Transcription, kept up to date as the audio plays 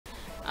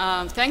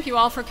Thank you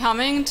all for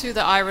coming to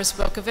the IRIS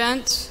book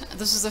event.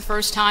 This is the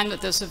first time that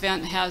this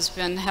event has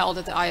been held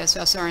at the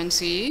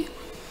ISSRNC,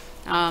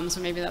 so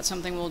maybe that's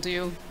something we'll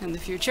do in the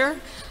future.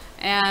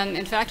 And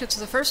in fact, it's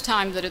the first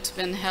time that it's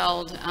been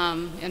held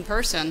in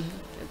person.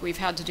 We've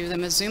had to do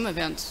them as Zoom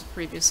events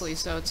previously,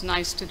 so it's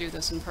nice to do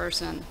this in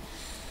person.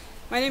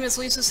 My name is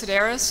Lisa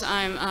Sideris.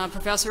 I'm a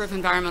professor of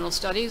environmental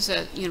studies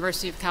at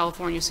University of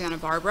California, Santa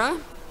Barbara.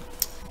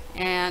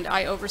 And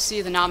I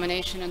oversee the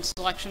nomination and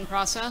selection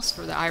process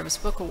for the IRIS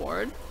Book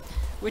Award,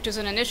 which is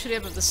an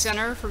initiative of the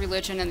Center for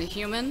Religion and the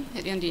Human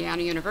at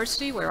Indiana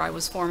University, where I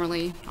was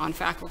formerly on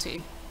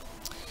faculty.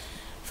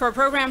 For our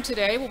program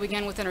today, we'll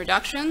begin with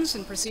introductions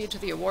and proceed to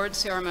the award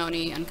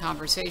ceremony and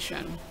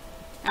conversation.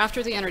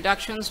 After the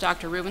introductions,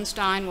 Dr.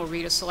 Rubenstein will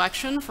read a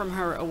selection from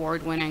her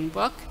award-winning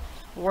book,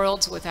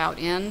 Worlds Without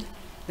End,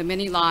 The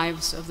Many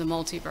Lives of the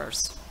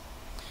Multiverse.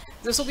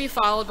 This will be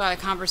followed by a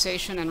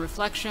conversation and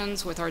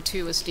reflections with our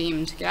two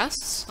esteemed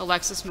guests,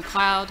 Alexus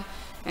McLeod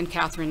and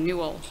Catherine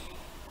Newell.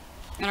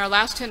 In our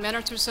last 10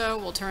 minutes or so,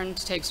 we'll turn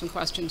to take some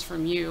questions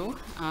from you,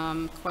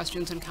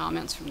 questions and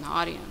comments from the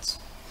audience.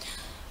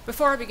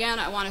 Before I begin,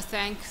 I want to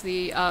thank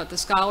the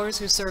scholars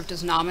who served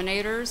as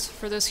nominators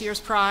for this year's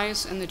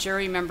prize and the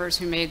jury members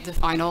who made the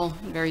final,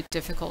 very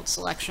difficult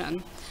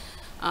selection.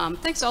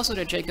 Thanks also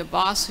to Jacob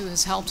Boss, who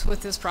has helped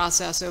with this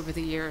process over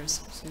the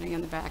years. Sitting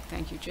in the back,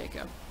 thank you,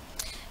 Jacob.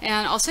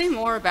 And I'll say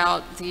more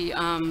about the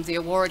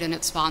award and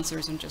its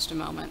sponsors in just a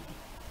moment.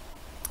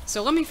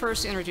 So let me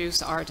first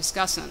introduce our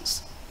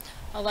discussants.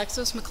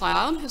 Alexus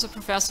McLeod is a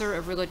professor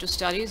of religious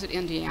studies at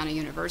Indiana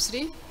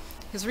University.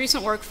 His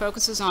recent work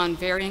focuses on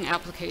varying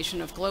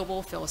application of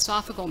global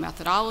philosophical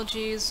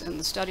methodologies and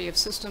the study of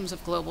systems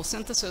of global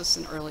synthesis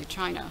in early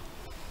China,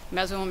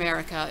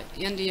 Mesoamerica,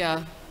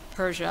 India,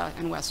 Persia,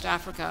 and West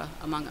Africa,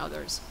 among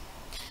others.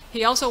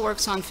 He also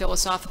works on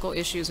philosophical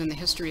issues in the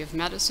history of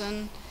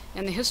medicine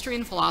and the history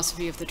and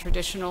philosophy of the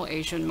traditional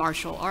Asian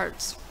martial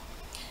arts.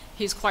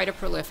 He's quite a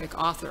prolific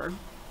author.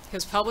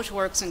 His published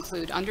works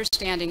include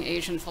Understanding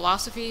Asian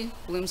Philosophy,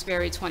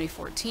 Bloomsbury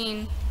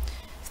 2014,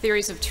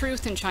 Theories of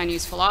Truth in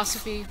Chinese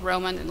Philosophy,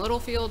 Roman and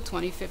Littlefield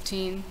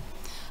 2015,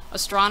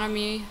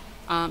 Astronomy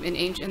in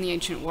the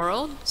Ancient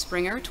World,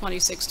 Springer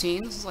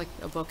 2016, this is like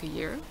a book a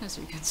year, as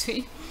you can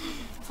see,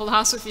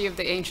 Philosophy of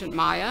the Ancient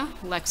Maya,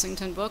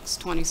 Lexington Books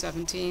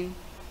 2017,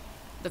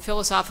 The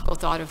Philosophical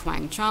Thought of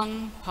Wang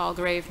Chung,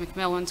 Palgrave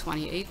Macmillan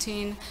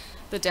 2018,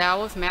 The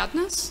Tao of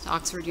Madness,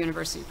 Oxford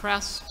University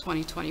Press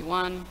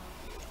 2021,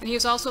 and he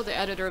is also the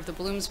editor of the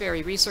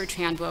Bloomsbury Research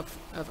Handbook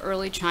of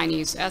Early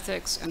Chinese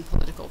Ethics and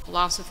Political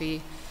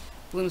Philosophy,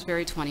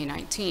 Bloomsbury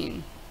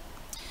 2019,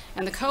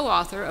 and the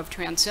co-author of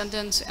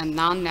Transcendence and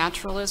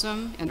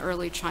Non-Naturalism in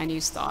Early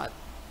Chinese Thought,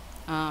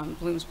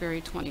 Bloomsbury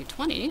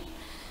 2020,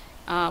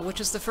 which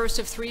is the first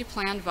of 3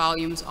 planned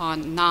volumes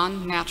on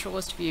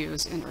non-naturalist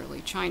views in early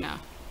China.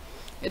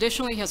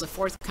 Additionally, he has a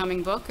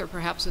forthcoming book, or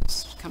perhaps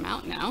it's come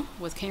out now,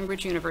 with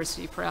Cambridge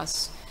University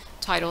Press,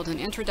 titled An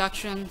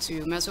Introduction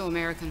to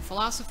Mesoamerican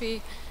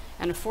Philosophy,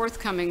 and a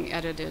forthcoming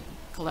edited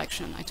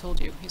collection. I told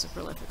you, he's a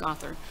prolific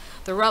author,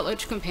 The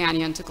Rutledge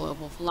Companion to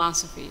Global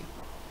Philosophy.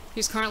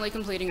 He's currently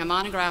completing a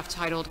monograph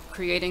titled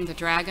Creating the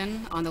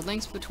Dragon on the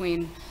links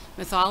between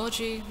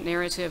mythology,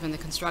 narrative, and the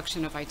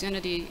construction of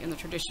identity in the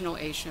traditional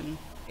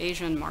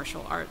Asian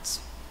martial arts.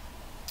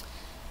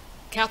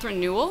 Catherine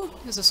Newell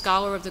is a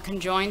scholar of the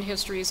conjoined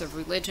histories of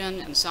religion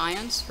and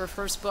science. Her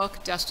first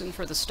book, Destined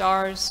for the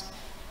Stars,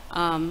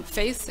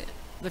 Faith,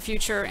 the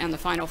Future, and the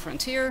Final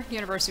Frontier,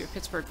 University of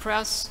Pittsburgh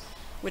Press,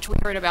 which we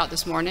heard about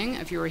this morning.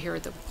 If you were here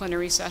at the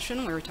plenary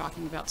session, we were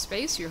talking about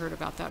space. You heard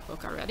about that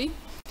book already.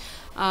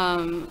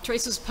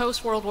 Traces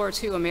post-World War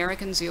II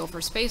American zeal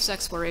for space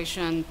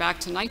exploration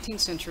back to 19th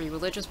century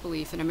religious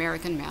belief in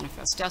American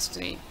manifest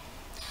destiny.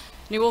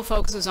 Newell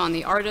focuses on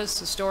the artists,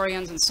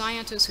 historians, and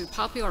scientists who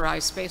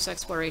popularized space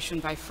exploration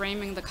by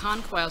framing the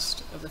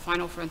conquest of the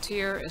final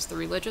frontier as the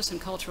religious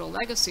and cultural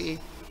legacy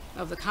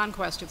of the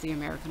conquest of the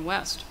American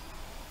West.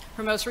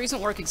 Her most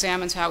recent work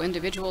examines how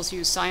individuals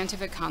use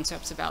scientific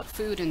concepts about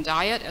food and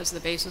diet as the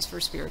basis for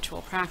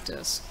spiritual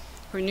practice.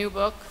 Her new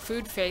book,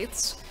 Food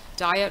Faiths,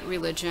 Diet,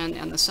 Religion,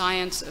 and the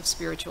Science of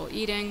Spiritual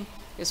Eating,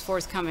 is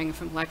forthcoming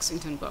from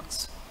Lexington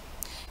Books.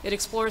 It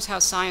explores how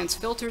science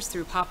filters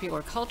through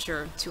popular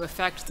culture to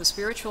affect the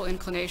spiritual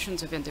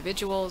inclinations of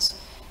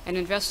individuals and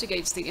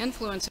investigates the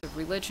influence of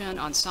religion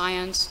on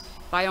science,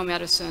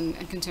 biomedicine,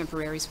 and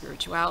contemporary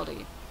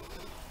spirituality.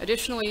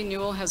 Additionally,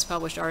 Newell has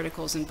published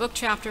articles and book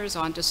chapters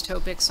on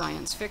dystopic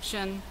science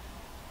fiction,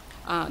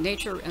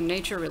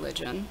 nature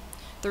religion,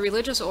 the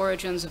religious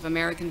origins of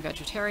American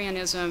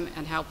vegetarianism,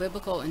 and how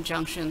biblical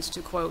injunctions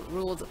to, quote,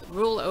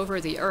 rule over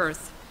the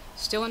earth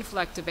still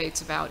inflect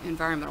debates about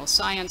environmental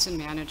science and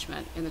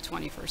management in the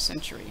 21st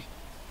century.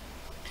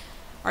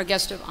 Our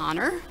guest of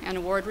honor and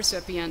award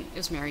recipient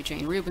is Mary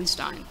Jane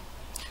Rubenstein.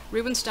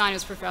 Rubenstein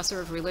is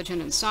professor of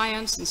religion and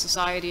science and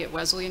society at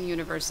Wesleyan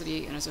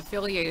University and is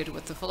affiliated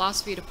with the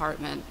philosophy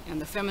department and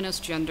the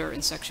feminist gender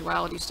and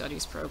sexuality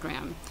studies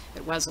program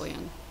at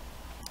Wesleyan.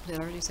 Did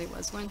I already say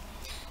Wesleyan?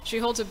 She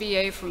holds a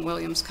BA from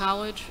Williams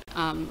College,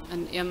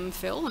 an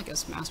MPhil, I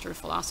guess Master of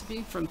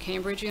Philosophy, from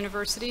Cambridge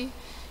University,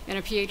 and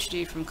a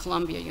PhD from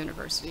Columbia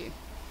University.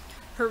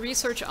 Her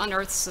research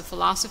unearths the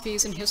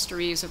philosophies and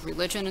histories of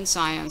religion and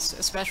science,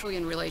 especially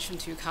in relation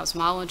to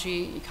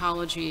cosmology,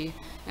 ecology,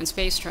 and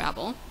space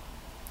travel.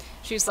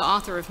 She's the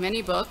author of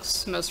many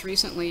books, most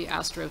recently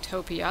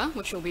Astrotopia,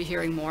 which you'll be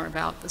hearing more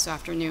about this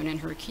afternoon in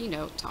her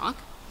keynote talk.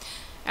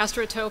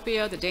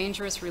 Astrotopia, The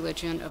Dangerous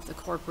Religion of the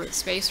Corporate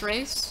Space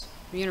Race,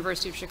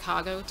 University of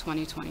Chicago,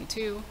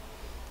 2022.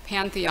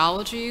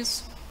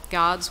 Pantheologies,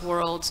 Gods,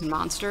 Worlds, and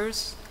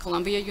Monsters,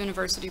 Columbia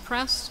University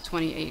Press,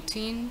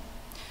 2018.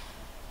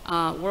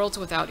 Worlds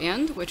Without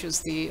End, which is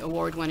the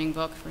award-winning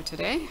book for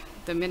today,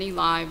 The Many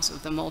Lives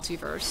of the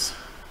Multiverse,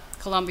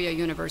 Columbia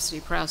University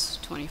Press,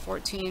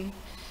 2014.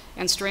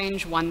 And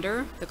Strange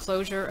Wonder, The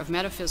Closure of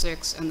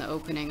Metaphysics and the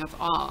Opening of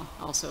Awe,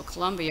 also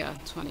Columbia,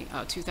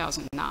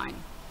 2009.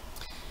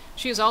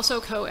 She is also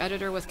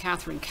co-editor with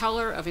Catherine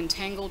Keller of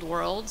Entangled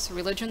Worlds,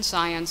 Religion,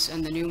 Science,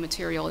 and the New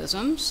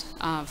Materialisms,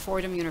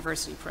 Fordham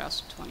University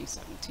Press,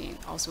 2017,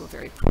 also a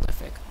very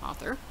prolific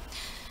author.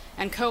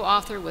 And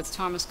co-author with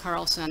Thomas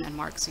Carlson and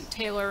Mark C.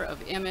 Taylor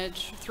of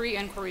Image, Three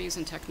Inquiries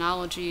in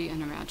Technology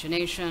and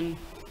Imagination,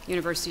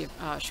 University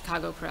of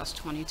Chicago Press,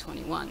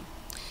 2021.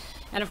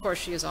 And of course,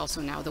 she is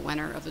also now the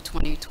winner of the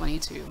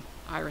 2022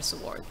 IRIS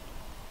Award.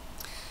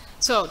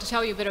 So to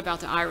tell you a bit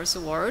about the IRIS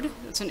Award,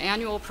 it's an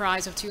annual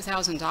prize of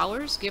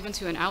 $2,000 given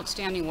to an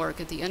outstanding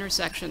work at the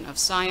intersection of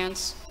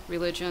science,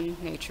 religion,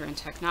 nature, and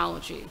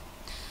technology.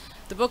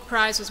 The book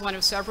prize is one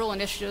of several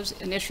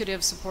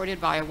initiatives supported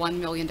by a $1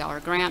 million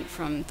grant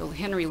from the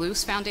Henry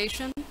Luce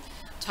Foundation,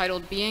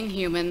 titled Being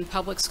Human,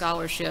 Public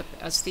Scholarship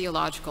as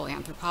Theological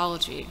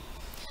Anthropology.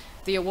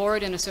 The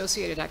award and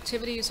associated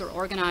activities are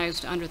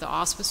organized under the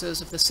auspices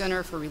of the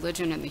Center for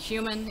Religion and the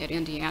Human at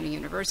Indiana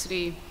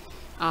University,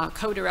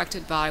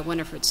 co-directed by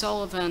Winifred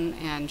Sullivan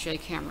and J.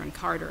 Cameron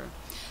Carter.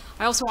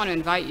 I also want to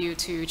invite you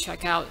to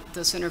check out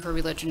the Center for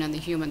Religion and the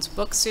Human's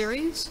book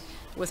series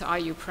with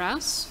IU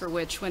Press, for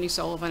which Winnie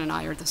Sullivan and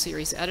I are the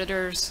series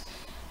editors,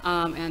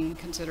 and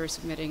consider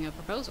submitting a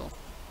proposal.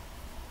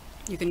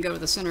 You can go to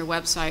the Center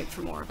website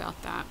for more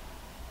about that.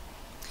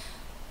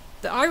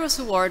 The IRIS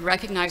Award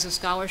recognizes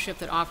scholarship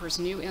that offers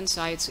new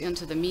insights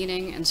into the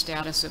meaning and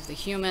status of the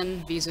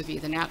human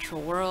vis-a-vis the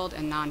natural world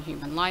and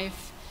non-human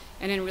life,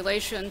 and in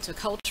relation to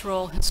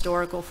cultural,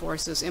 historical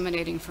forces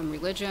emanating from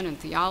religion and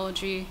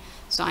theology,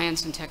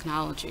 science and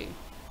technology.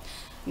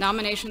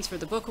 Nominations for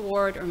the Book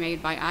Award are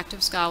made by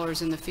active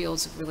scholars in the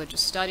fields of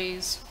religious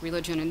studies,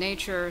 religion and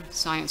nature,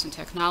 science and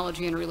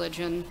technology and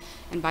religion,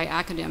 and by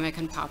academic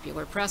and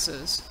popular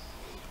presses.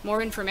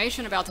 More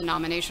information about the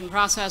nomination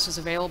process is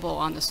available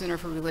on the Center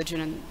for Religion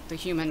and the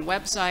Human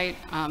website,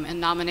 and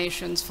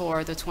nominations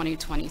for the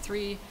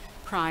 2023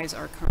 prize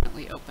are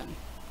currently open.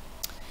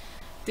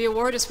 The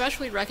award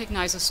especially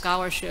recognizes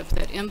scholarship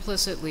that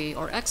implicitly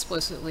or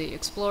explicitly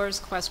explores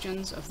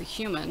questions of the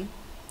human,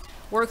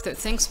 work that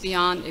thinks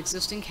beyond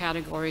existing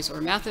categories or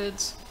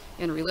methods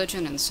in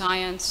religion and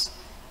science,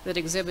 that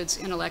exhibits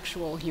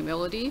intellectual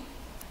humility,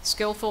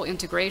 skillful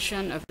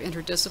integration of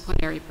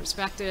interdisciplinary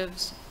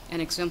perspectives,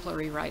 and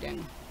exemplary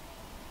writing.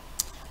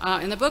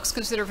 And the books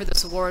considered for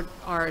this award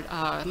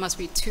must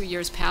be 2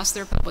 years past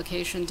their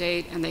publication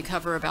date, and they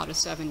cover about a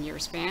 7-year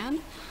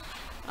span.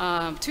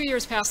 2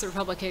 years past their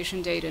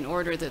publication date in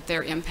order that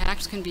their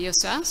impact can be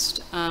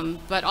assessed,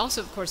 but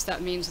also, of course,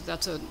 that means that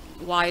that's a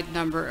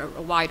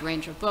wide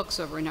range of books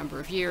over a number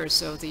of years,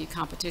 so the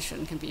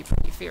competition can be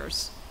pretty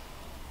fierce.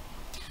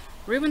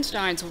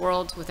 Rubenstein's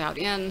Worlds Without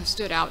End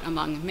stood out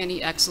among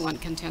many excellent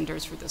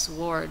contenders for this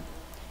award.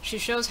 She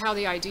shows how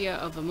the idea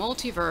of the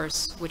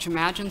multiverse, which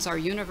imagines our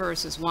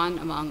universe as one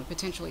among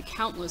potentially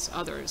countless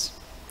others,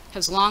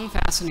 has long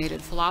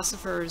fascinated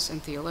philosophers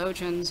and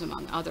theologians,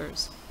 among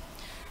others.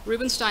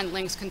 Rubenstein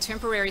links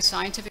contemporary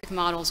scientific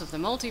models of the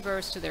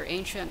multiverse to their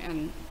ancient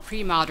and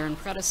pre-modern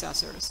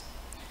predecessors.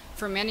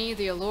 For many,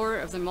 the allure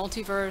of the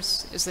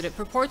multiverse is that it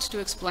purports to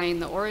explain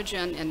the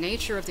origin and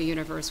nature of the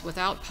universe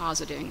without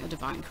positing a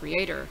divine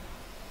creator.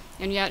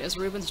 And yet, as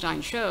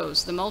Rubenstein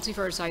shows, the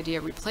multiverse idea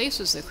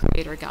replaces the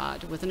creator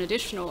God with an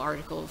additional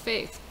article of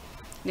faith,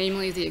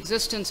 namely the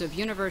existence of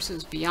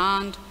universes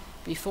beyond,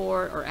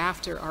 before, or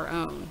after our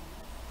own.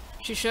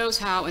 She shows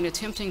how, in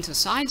attempting to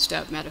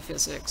sidestep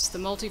metaphysics, the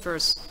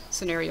multiverse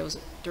scenarios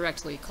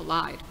directly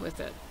collide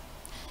with it.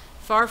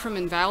 Far from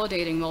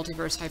invalidating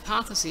multiverse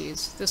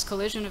hypotheses, this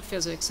collision of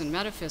physics and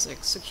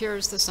metaphysics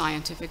secures the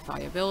scientific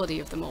viability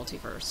of the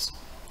multiverse.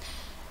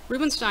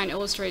 Rubenstein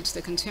illustrates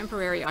that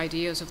contemporary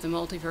ideas of the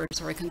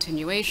multiverse are a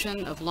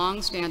continuation of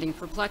long-standing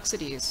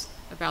perplexities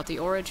about the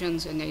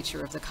origins and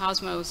nature of the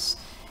cosmos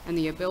and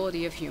the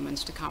ability of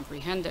humans to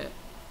comprehend it.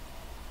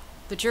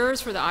 The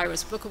jurors for the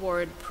IRIS Book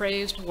Award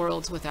praised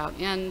Worlds Without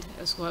End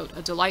as, quote,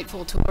 a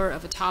delightful tour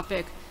of a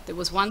topic that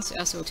was once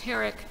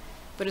esoteric,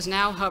 but is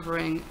now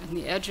hovering on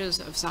the edges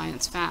of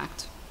science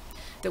fact,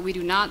 that we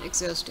do not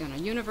exist in a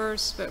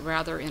universe, but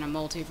rather in a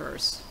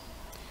multiverse.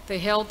 They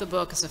hailed the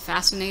book as a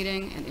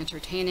fascinating and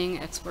entertaining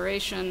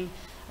exploration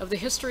of the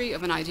history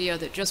of an idea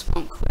that just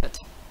won't quit.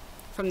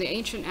 From the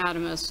ancient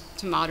atomists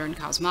to modern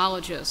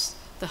cosmologists,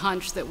 the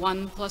hunch that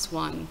 1 +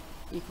 1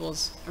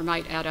 equals or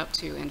might add up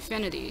to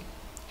infinity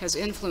has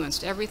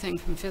influenced everything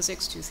from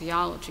physics to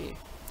theology.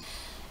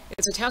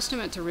 It's a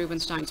testament to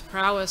Rubenstein's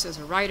prowess as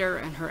a writer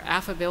and her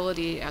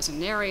affability as a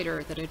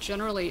narrator that a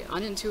generally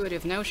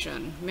unintuitive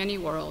notion, many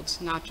worlds,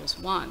 not just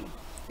one,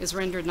 is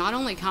rendered not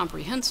only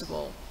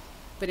comprehensible,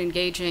 but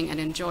engaging and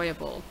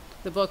enjoyable.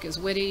 The book is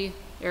witty,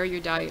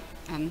 erudite,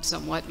 and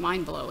somewhat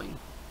mind-blowing.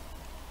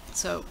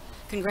 So,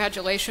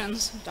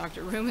 congratulations,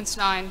 Dr.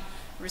 Rubenstein,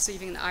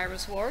 receiving the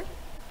Iris Award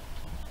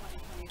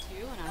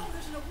 2022, and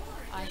there's an award.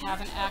 I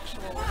have an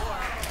actual award.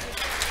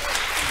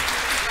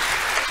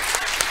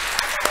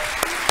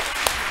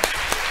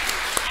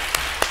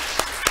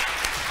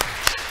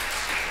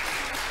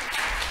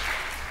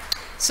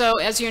 So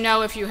as you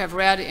know, if you have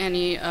read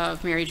any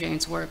of Mary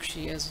Jane's work,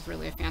 she is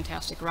really a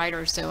fantastic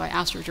writer, so I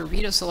asked her to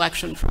read a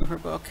selection from her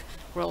book,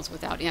 Worlds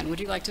Without End.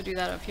 Would you like to do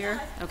that up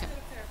here? Okay.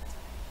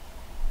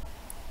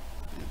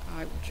 And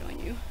I will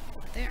join you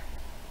over there.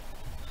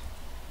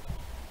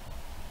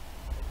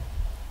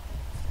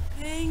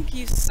 Thank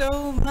you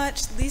so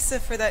much, Lisa,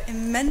 for that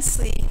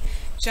immensely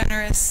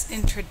generous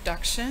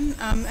introduction,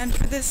 and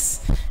for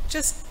this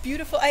just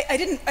beautiful. I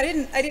didn't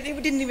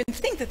even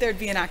think that there'd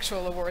be an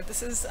actual award.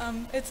 This is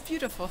it's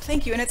beautiful.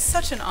 Thank you, and it's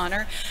such an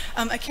honor.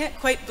 I can't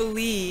quite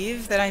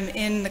believe that I'm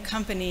in the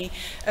company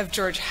of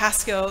George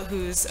Haskell,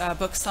 whose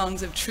book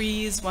Songs of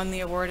Trees won the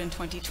award in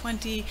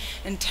 2020,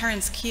 and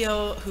Terence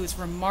Keel, whose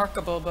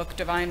remarkable book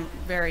Divine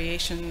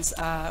Variations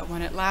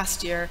won it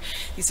last year.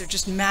 These are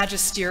just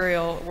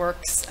magisterial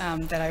works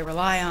that I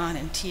rely on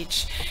and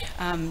teach.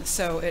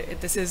 So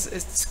this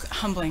is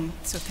humbling,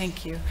 so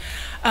thank you.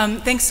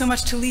 Thanks so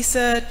much to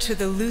Lisa, to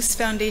the Luce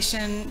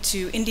Foundation,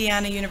 to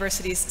Indiana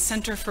University's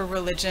Center for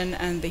Religion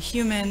and the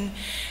Human,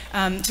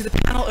 to the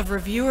panel of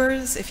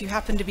reviewers, if you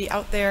happen to be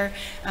out there,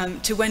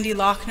 to Wendy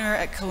Lochner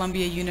at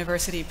Columbia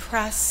University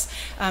Press,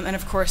 and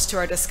of course to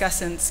our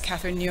discussants,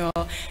 Catherine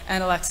Newell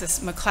and Alexus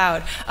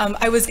McLeod.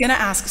 I was going to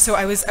ask, so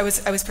I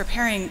was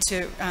preparing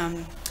to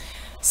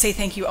say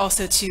thank you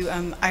also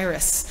to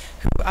Iris,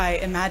 who I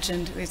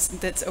imagined,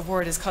 this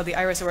award is called the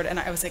Iris Award, and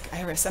I was like,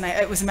 Iris, and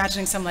I was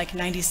imagining some like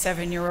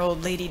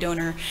 97-year-old lady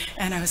donor,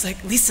 and I was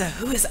like, Lisa,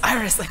 who is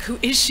Iris? Like, who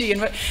is she?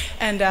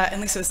 And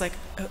Lisa was like,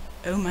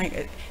 oh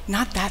my,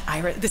 not that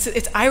Iris.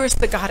 It's Iris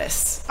the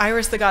goddess.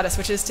 Iris the goddess,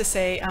 which is to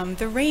say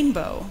the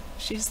rainbow.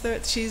 She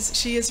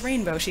is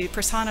rainbow. She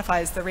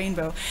personifies the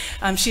rainbow.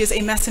 She is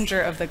a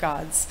messenger of the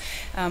gods,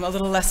 a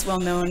little less well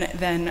known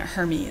than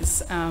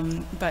Hermes,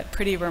 but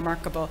pretty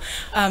remarkable.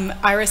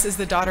 Iris is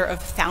the daughter of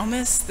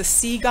Thaumas, the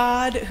sea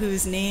god,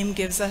 whose name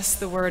gives us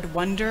the word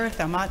wonder,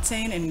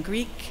 thaumatein in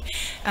Greek.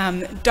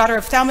 Daughter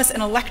of Thaumas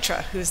and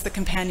Electra, who is the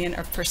companion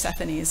of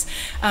Persephone's.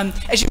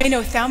 As you may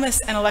know, Thaumas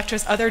and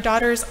Electra's other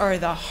daughters are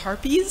the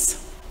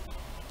Harpies.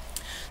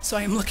 So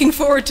I am looking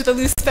forward to the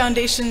Luce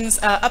Foundation's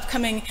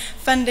upcoming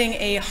funding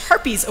a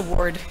Harpies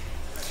Award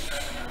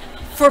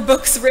for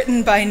books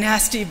written by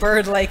nasty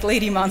bird-like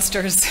lady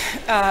monsters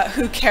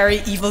who carry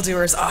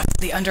evildoers off to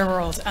the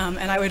underworld.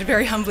 And I would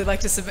very humbly like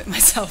to submit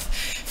myself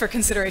for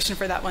consideration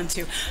for that one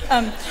too.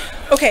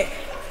 Okay.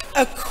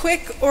 A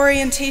quick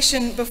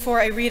orientation before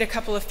I read a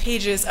couple of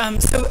pages.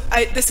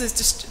 This is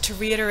just to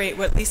reiterate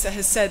what Lisa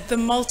has said. The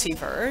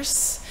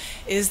multiverse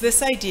is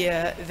this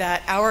idea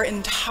that our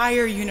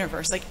entire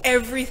universe, like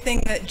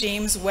everything that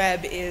James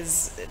Webb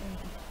is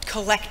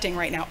collecting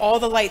right now, all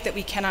the light that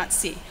we cannot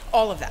see,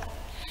 all of that,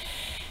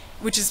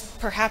 which is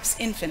perhaps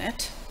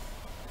infinite,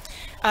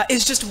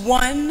 is just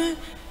one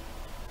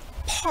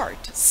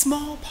part,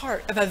 small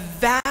part of a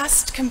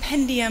vast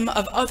compendium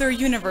of other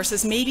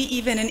universes, maybe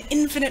even an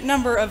infinite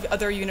number of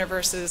other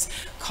universes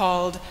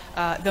called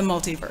the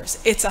multiverse.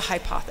 It's a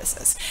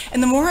hypothesis.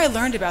 And the more I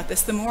learned about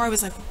this, the more I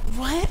was like,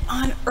 what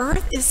on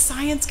earth is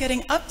science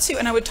getting up to?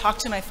 And I would talk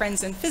to my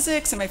friends in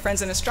physics and my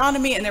friends in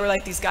astronomy, and they were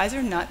like, these guys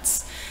are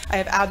nuts. I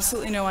have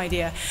absolutely no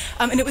idea.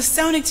 And it was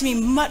sounding to me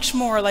much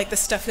more like the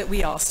stuff that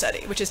we all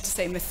study, which is to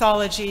say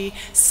mythology,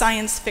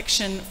 science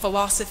fiction,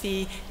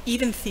 philosophy,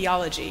 even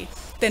theology,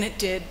 than it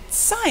did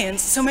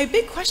science. So my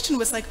big question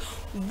was like,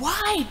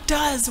 why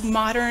does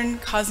modern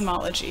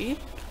cosmology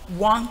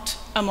want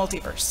a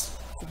multiverse?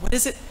 What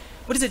does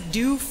it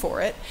do for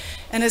it?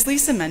 And as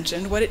Lisa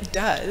mentioned, what it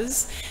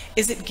does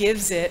is it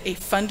gives it a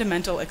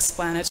fundamental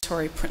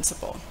explanatory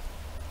principle.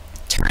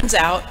 Turns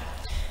out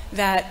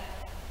that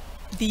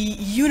the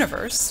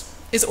universe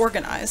is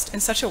organized in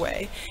such a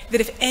way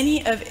that if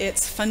any of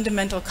its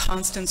fundamental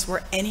constants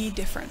were any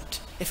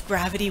different, if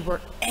gravity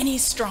were any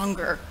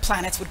stronger,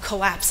 planets would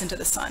collapse into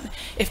the sun.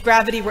 If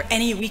gravity were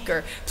any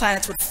weaker,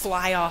 planets would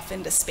fly off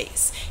into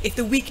space. If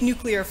the weak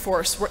nuclear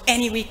force were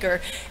any weaker,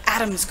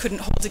 atoms couldn't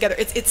hold together.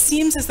 It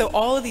seems as though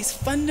all of these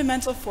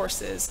fundamental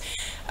forces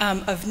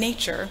of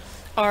nature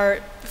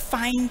are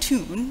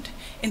fine-tuned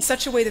in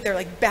such a way that they're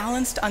like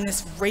balanced on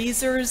this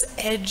razor's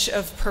edge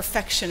of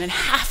perfection and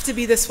have to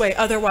be this way,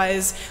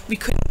 otherwise we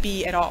couldn't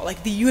be at all.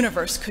 Like the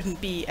universe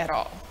couldn't be at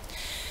all.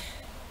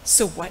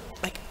 So what,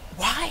 like,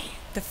 why?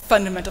 the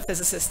fundamental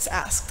physicists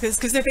ask,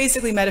 because they're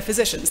basically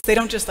metaphysicians. They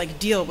don't just like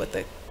deal with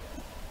the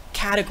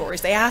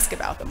categories, they ask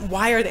about them.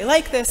 Why are they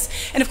like this?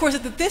 And of course,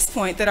 at this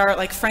point, that our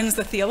like friends,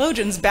 the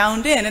theologians,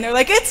 bound in, and they're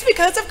like, it's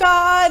because of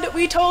God,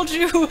 we told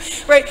you,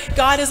 right?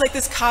 God is like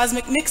this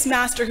cosmic mix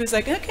master who's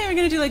like, okay, we're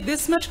gonna do like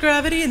this much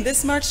gravity and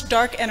this much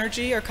dark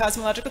energy or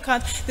cosmological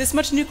this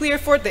much nuclear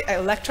force, the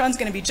electron's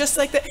gonna be just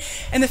like that.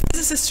 And the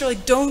physicists are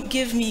like, don't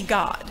give me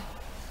God.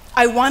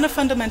 I want a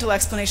fundamental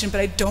explanation,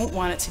 but I don't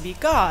want it to be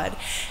God.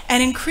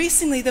 And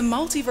increasingly, the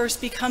multiverse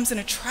becomes an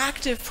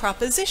attractive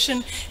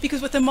proposition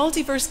because what the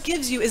multiverse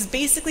gives you is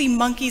basically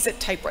monkeys at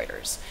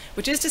typewriters,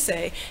 which is to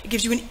say, it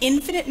gives you an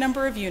infinite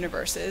number of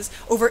universes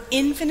over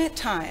infinite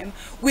time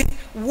with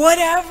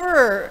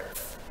whatever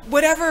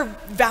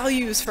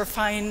values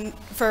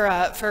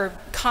for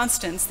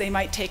constants they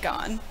might take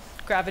on.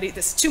 Gravity,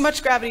 this too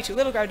much gravity, too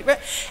little gravity,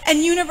 and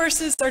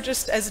universes are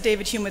just, as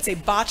David Hume would say,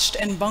 botched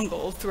and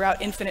bungled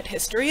throughout infinite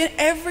history, and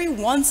every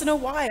once in a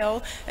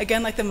while,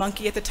 again like the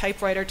monkey at the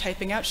typewriter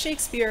typing out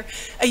Shakespeare,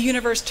 a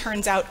universe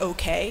turns out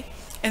okay,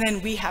 and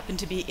then we happen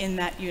to be in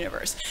that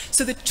universe.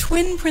 So the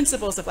twin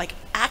principles of like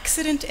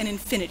accident and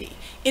infinity,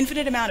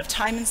 infinite amount of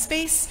time and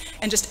space,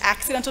 and just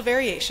accidental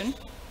variation,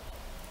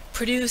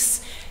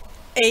 produce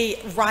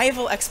a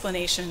rival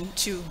explanation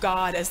to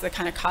God as the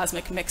kind of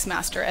cosmic mix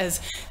master.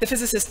 As the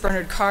physicist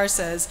Bernard Carr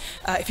says,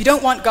 if you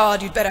don't want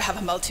God, you'd better have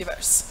a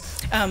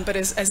multiverse. But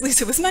as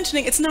Lisa was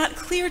mentioning, it's not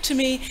clear to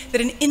me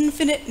that an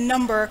infinite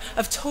number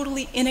of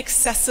totally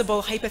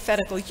inaccessible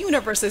hypothetical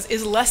universes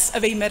is less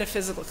of a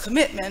metaphysical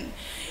commitment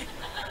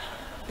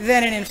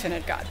than an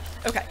infinite God.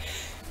 Okay,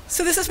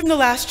 so this is from the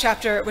last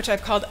chapter, which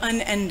I've called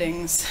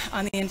Unendings,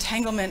 on the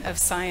entanglement of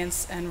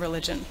science and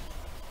religion.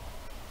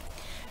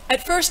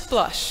 At first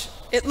blush,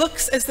 it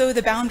looks as though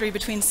the boundary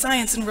between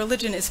science and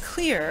religion is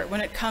clear when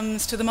it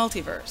comes to the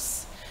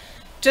multiverse.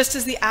 Just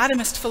as the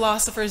atomist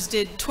philosophers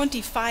did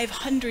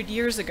 2,500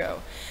 years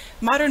ago,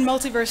 modern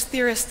multiverse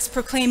theorists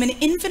proclaim an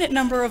infinite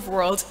number of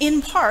worlds,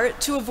 in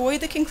part to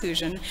avoid the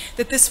conclusion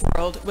that this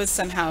world was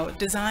somehow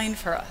designed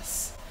for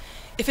us.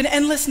 If an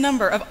endless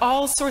number of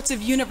all sorts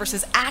of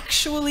universes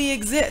actually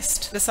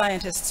exist, the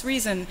scientists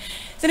reason,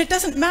 then it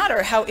doesn't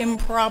matter how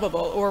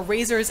improbable or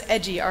razor's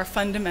edgy our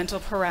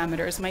fundamental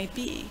parameters might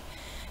be.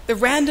 The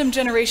random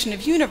generation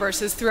of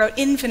universes throughout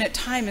infinite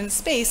time and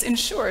space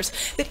ensures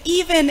that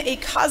even a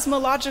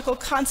cosmological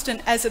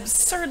constant as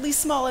absurdly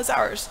small as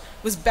ours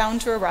was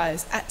bound to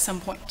arise at some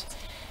point.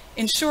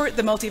 In short,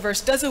 the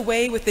multiverse does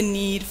away with the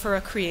need for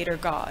a creator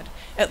God,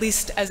 at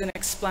least as an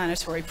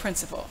explanatory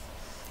principle.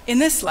 In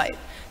this light,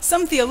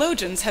 some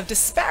theologians have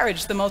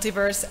disparaged the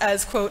multiverse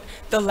as, quote,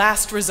 the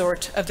last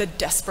resort of the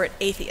desperate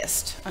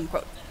atheist,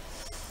 unquote.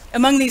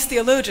 Among these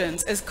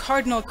theologians is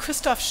Cardinal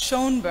Christoph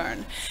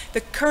Schönborn,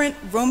 the current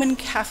Roman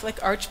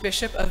Catholic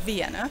Archbishop of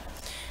Vienna,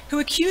 who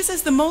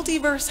accuses the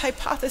multiverse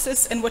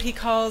hypothesis and what he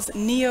calls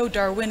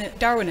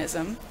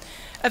neo-Darwinism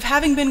of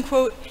having been,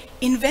 quote,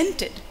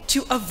 invented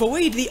to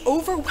avoid the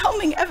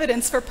overwhelming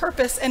evidence for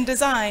purpose and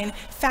design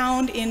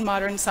found in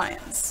modern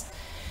science.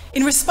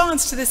 In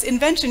response to this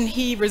invention,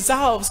 he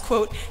resolves,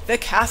 quote, the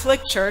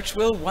Catholic Church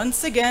will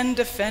once again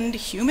defend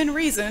human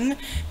reason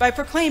by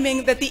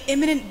proclaiming that the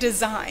immanent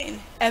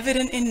design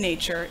evident in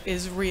nature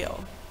is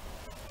real.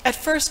 At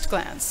first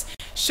glance,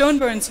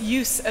 Schönborn's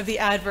use of the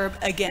adverb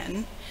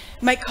again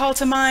might call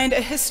to mind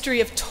a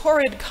history of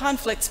torrid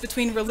conflicts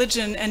between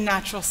religion and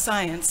natural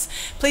science,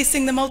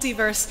 placing the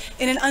multiverse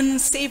in an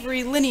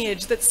unsavory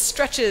lineage that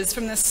stretches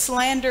from the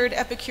slandered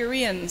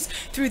Epicureans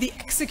through the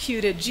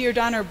executed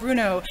Giordano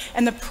Bruno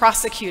and the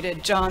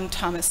prosecuted John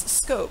Thomas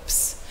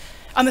Scopes.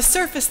 On the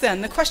surface,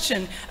 then, the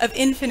question of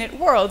infinite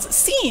worlds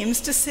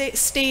seems to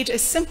stage a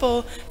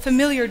simple,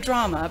 familiar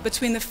drama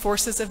between the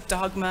forces of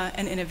dogma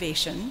and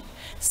innovation,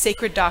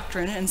 sacred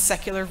doctrine and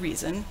secular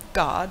reason,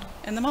 God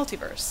and the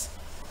multiverse.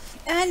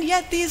 And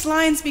yet these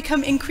lines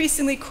become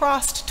increasingly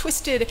crossed,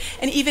 twisted,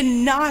 and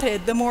even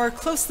knotted the more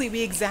closely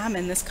we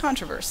examine this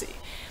controversy.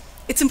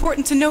 It's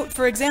important to note,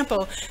 for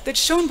example, that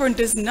Schönborn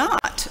does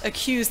not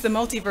accuse the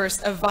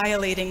multiverse of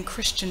violating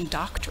Christian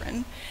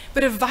doctrine,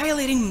 but of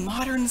violating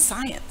modern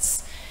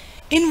science.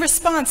 In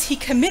response, he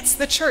commits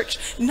the church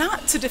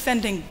not to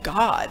defending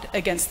God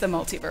against the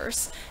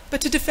multiverse,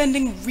 but to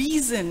defending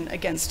reason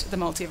against the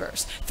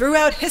multiverse.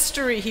 Throughout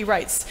history, he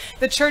writes,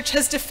 the church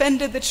has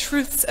defended the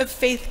truths of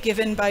faith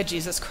given by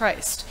Jesus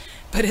Christ.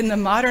 But in the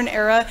modern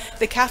era,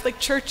 the Catholic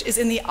Church is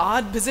in the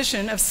odd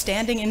position of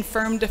standing in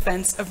firm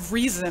defense of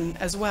reason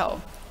as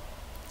well.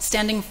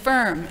 Standing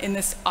firm in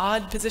this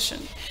odd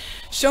position,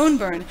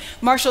 Schönborn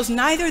marshals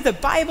neither the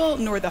Bible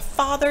nor the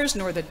fathers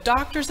nor the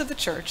doctors of the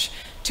church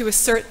to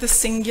assert the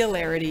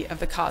singularity of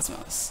the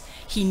cosmos.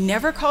 He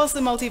never calls the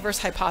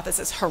multiverse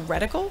hypothesis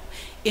heretical,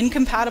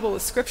 incompatible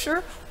with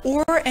scripture,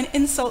 or an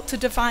insult to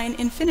divine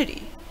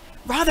infinity.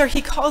 Rather,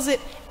 he calls it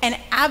an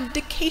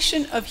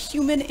abdication of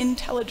human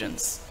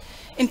intelligence.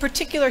 In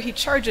particular, he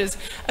charges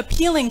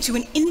appealing to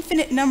an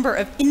infinite number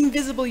of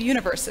invisible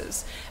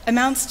universes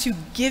amounts to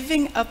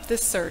giving up the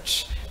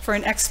search for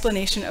an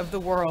explanation of the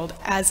world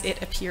as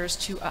it appears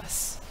to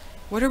us.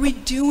 What are we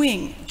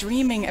doing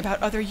dreaming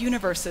about other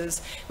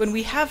universes when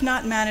we have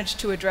not managed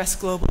to address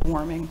global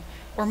warming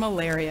or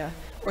malaria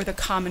or the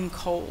common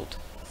cold?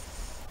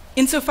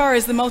 Insofar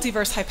as the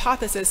multiverse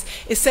hypothesis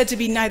is said to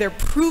be neither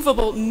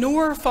provable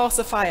nor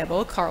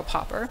falsifiable, Karl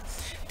Popper,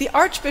 the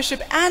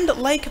Archbishop and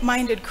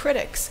like-minded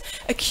critics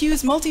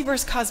accuse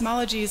multiverse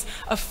cosmologies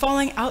of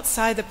falling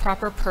outside the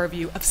proper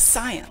purview of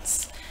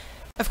science.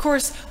 Of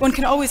course, one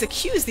can always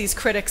accuse these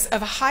critics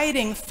of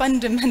hiding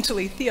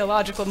fundamentally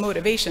theological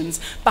motivations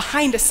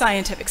behind a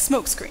scientific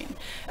smokescreen,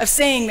 of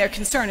saying their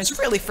concern is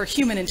really for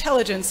human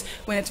intelligence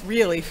when it's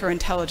really for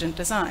intelligent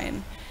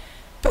design.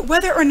 But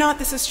whether or not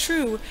this is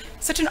true,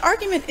 such an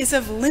argument is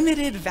of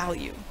limited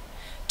value.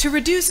 To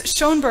reduce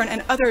Schönborn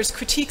and others'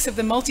 critiques of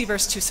the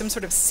multiverse to some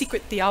sort of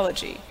secret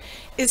theology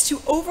is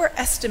to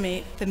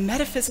overestimate the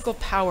metaphysical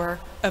power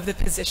of the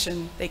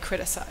position they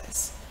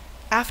criticize.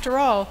 After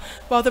all,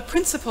 while the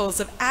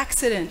principles of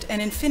accident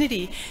and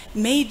infinity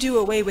may do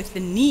away with the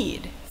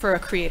need for a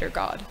creator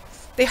God,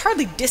 they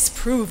hardly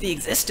disprove the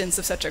existence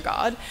of such a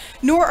God,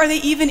 nor are they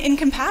even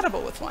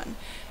incompatible with one.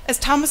 As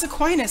Thomas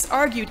Aquinas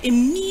argued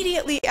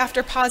immediately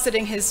after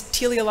positing his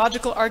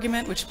teleological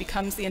argument, which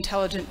becomes the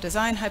intelligent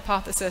design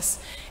hypothesis,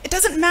 it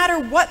doesn't matter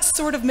what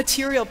sort of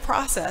material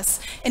process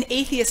an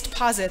atheist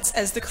posits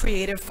as the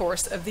creative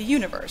force of the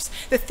universe.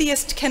 The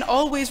theist can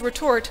always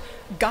retort,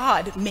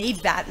 God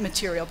made that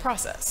material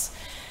process.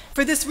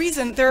 For this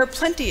reason, there are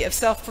plenty of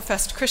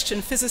self-professed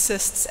Christian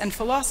physicists and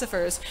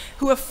philosophers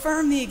who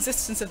affirm the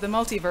existence of the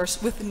multiverse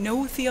with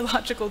no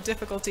theological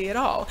difficulty at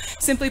all.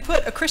 Simply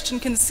put, a Christian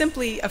can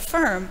simply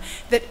affirm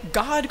that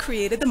God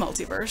created the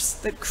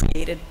multiverse that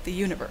created the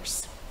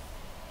universe.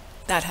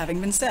 That having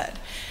been said,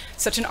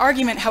 such an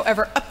argument,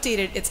 however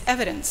updated its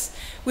evidence,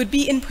 would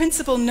be in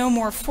principle no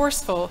more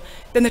forceful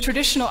than the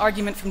traditional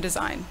argument from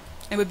design,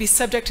 and would be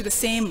subject to the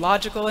same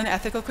logical and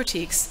ethical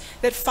critiques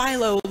that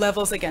Philo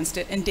levels against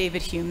it in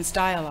David Hume's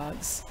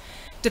dialogues.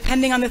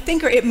 Depending on the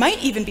thinker, it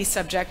might even be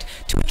subject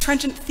to a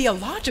trenchant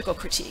theological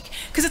critique,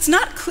 because it's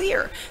not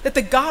clear that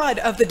the God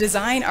of the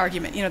design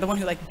argument, the one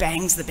who like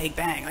bangs the Big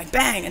Bang, like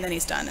bang, and then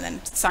he's done, and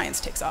then science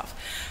takes off,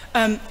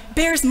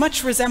 bears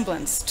much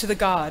resemblance to the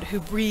God who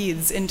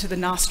breathes into the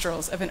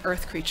nostrils of an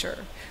earth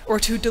creature, or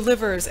who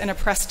delivers an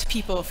oppressed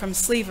people from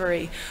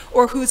slavery,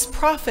 or whose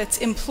prophets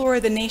implore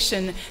the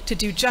nation to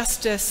do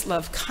justice,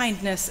 love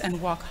kindness,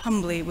 and walk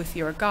humbly with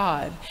your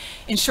God.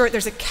 In short,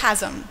 there's a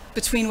chasm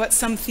between what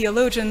some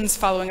theologians,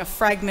 following a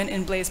fragment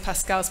in Blaise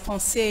Pascal's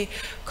Pensées,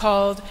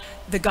 called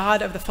the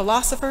God of the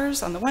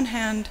philosophers on the one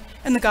hand,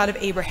 and the God of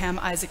Abraham,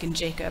 Isaac, and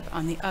Jacob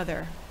on the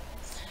other.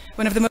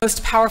 One of the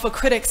most powerful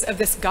critics of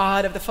this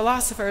God of the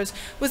philosophers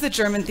was the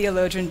German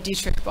theologian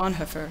Dietrich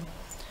Bonhoeffer.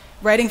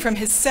 Writing from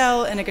his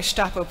cell in a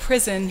Gestapo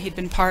prison, he'd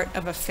been part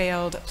of a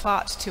failed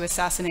plot to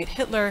assassinate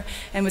Hitler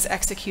and was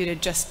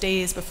executed just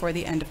days before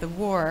the end of the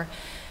war.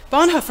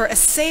 Bonhoeffer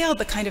assailed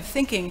the kind of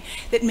thinking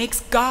that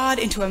makes God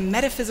into a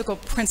metaphysical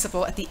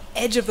principle at the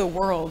edge of the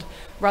world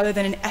rather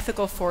than an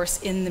ethical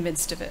force in the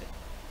midst of it.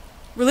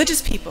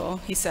 Religious people,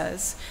 he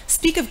says,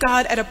 speak of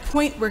God at a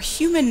point where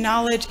human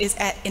knowledge is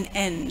at an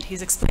end.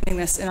 He's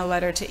explaining this in a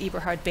letter to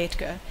Eberhard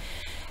Bethge.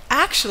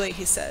 Actually,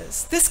 he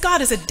says, this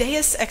God is a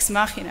deus ex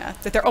machina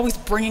that they're always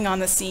bringing on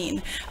the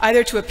scene,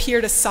 either to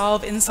appear to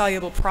solve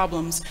insoluble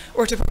problems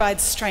or to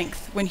provide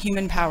strength when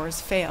human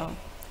powers fail.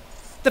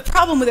 The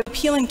problem with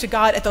appealing to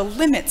God at the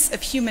limits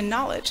of human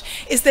knowledge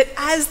is that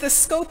as the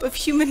scope of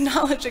human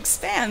knowledge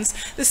expands,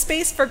 the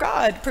space for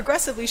God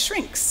progressively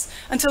shrinks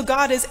until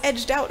God is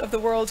edged out of the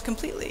world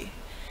completely.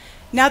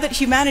 Now that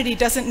humanity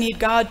doesn't need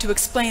God to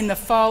explain the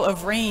fall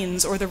of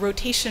rains or the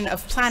rotation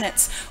of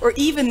planets or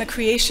even the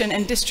creation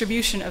and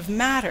distribution of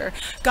matter,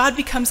 God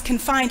becomes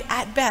confined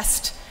at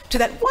best to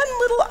that one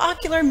little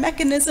ocular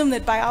mechanism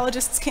that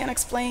biologists can't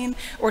explain,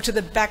 or to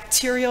the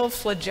bacterial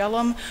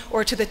flagellum,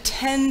 or to the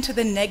 10 to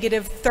the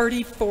negative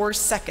 34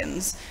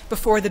 seconds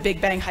before the Big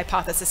Bang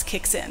hypothesis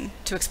kicks in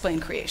to explain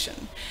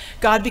creation.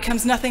 God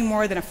becomes nothing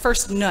more than a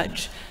first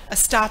nudge, a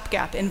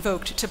stopgap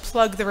invoked to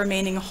plug the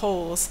remaining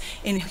holes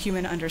in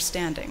human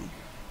understanding.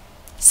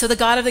 So the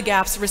God of the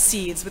gaps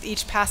recedes with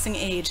each passing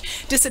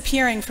age,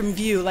 disappearing from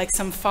view like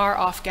some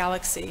far-off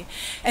galaxy.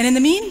 And in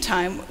the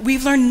meantime,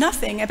 we've learned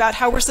nothing about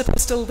how we're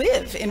supposed to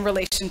live in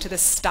relation to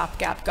this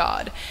stopgap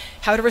God,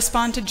 how to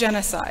respond to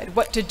genocide,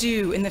 what to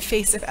do in the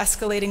face of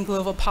escalating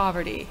global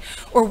poverty,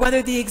 or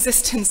whether the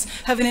existence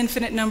of an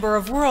infinite number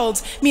of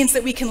worlds means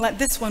that we can let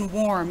this one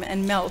warm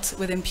and melt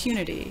with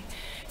impunity.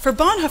 For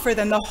Bonhoeffer,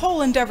 then, the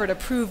whole endeavor to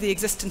prove the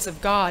existence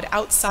of God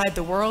outside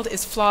the world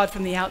is flawed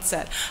from the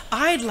outset.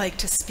 I'd like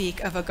to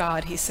speak of a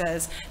God, he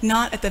says,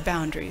 not at the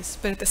boundaries,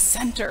 but at the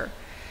center.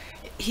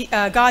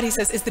 God, he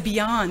says, is the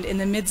beyond in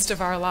the midst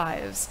of our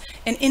lives,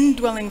 an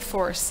indwelling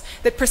force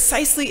that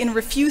precisely in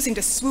refusing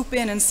to swoop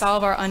in and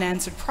solve our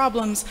unanswered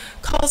problems,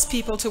 calls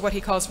people to what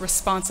he calls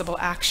responsible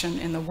action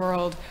in the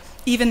world,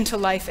 even to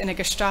life in a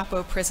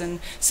Gestapo prison,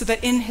 so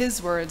that in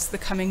his words, the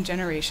coming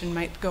generation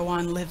might go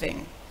on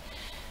living.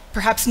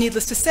 Perhaps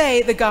needless to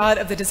say, the God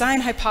of the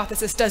design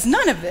hypothesis does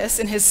none of this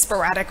in his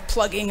sporadic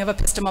plugging of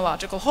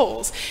epistemological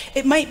holes.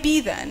 It might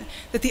be, then,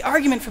 that the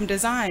argument from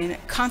design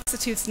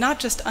constitutes not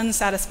just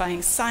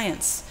unsatisfying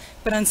science,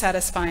 but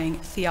unsatisfying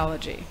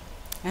theology.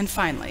 And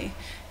finally,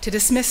 to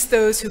dismiss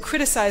those who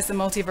criticize the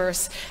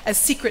multiverse as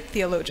secret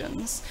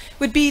theologians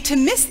would be to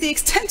miss the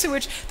extent to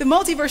which the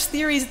multiverse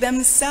theories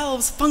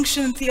themselves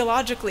function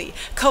theologically,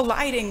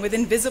 colliding with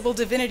invisible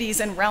divinities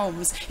and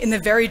realms in the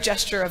very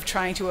gesture of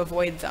trying to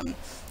avoid them,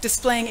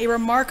 displaying a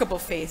remarkable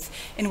faith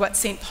in what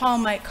St. Paul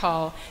might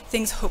call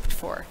things hoped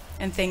for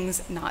and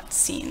things not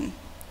seen.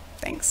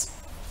 Thanks.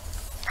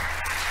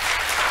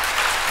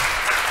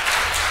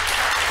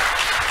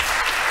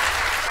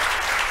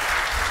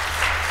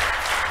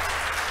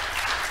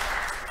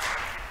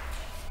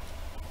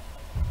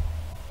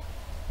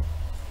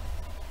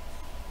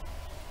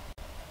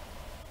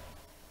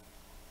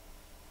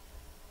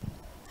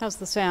 How's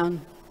the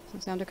sound?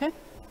 Does it sound okay?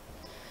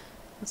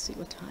 Let's see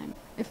what time.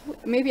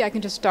 Maybe I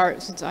can just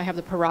start, since I have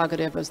the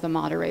prerogative as the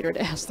moderator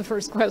to ask the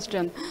first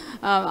question.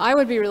 I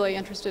would be really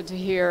interested to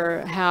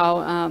hear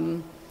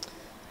how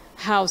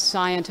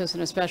scientists,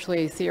 and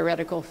especially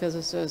theoretical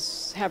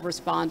physicists, have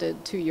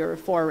responded to your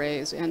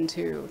forays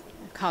into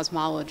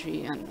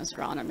cosmology and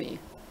astronomy.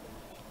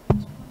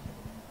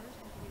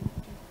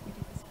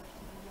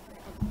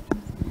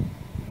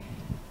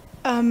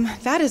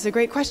 That is a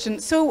great question.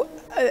 So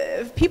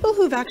people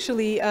who've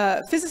actually,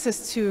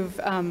 physicists who've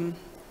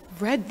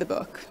read the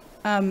book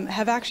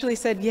have actually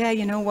said, yeah,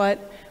 you know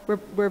what,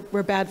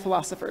 we're bad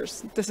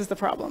philosophers. This is the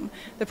problem.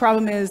 The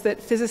problem is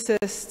that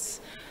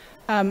physicists,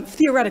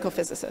 theoretical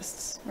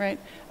physicists, right?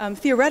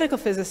 Theoretical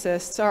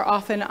physicists are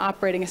often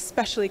operating,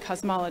 especially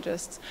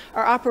cosmologists,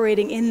 are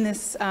operating in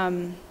this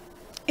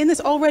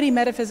already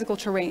metaphysical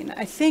terrain.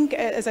 I think,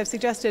 as I've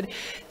suggested,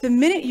 the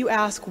minute you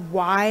ask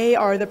why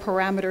are the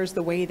parameters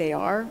the way they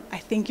are, I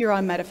think you're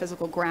on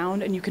metaphysical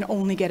ground and you can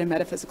only get a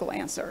metaphysical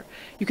answer.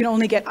 You can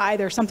only get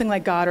either something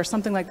like God or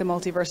something like the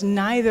multiverse,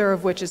 neither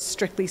of which is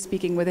strictly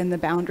speaking within the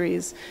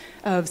boundaries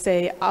of,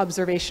 say,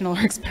 observational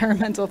or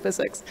experimental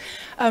physics.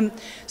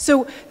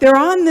 So they're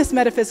on this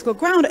metaphysical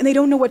ground and they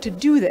don't know what to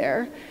do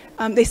there.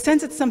 They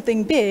sense it's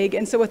something big,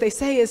 and so what they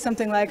say is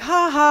something like,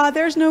 ha ha,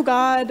 there's no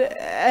God,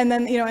 and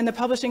then, and the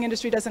publishing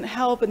industry doesn't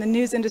help, and the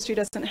news industry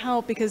doesn't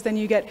help, because then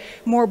you get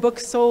more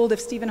books sold if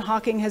Stephen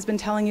Hawking has been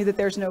telling you that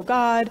there's no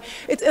God.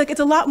 It's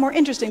a lot more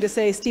interesting to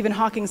say Stephen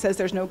Hawking says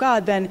there's no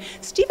God than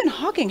Stephen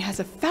Hawking has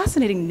a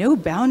fascinating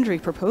no-boundary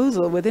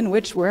proposal within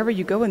which wherever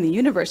you go in the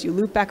universe, you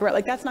loop back around.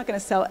 Like, that's not going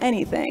to sell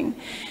anything.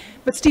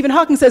 But Stephen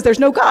Hawking says there's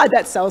no God,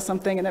 that sells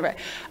something, and right.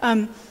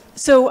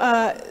 So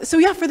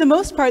yeah, for the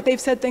most part, they've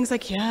said things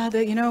like, yeah,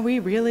 we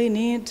really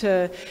need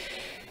to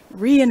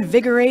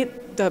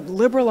reinvigorate the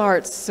liberal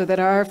arts so that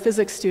our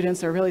physics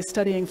students are really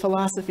studying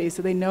philosophy,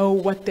 so they know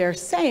what they're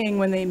saying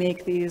when they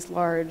make these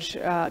large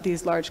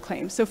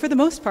claims. So for the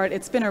most part,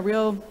 it's been a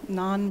real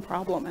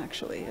non-problem,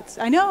 actually.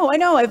 I know,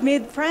 I've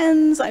made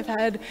friends, I've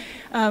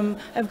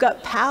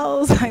got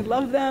pals, I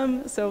love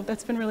them, so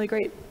that's been really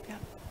great. Yeah.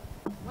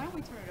 Why don't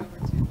we turn it over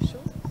to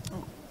Schultz?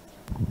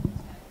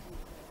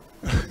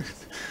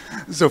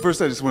 So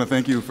first, I just want to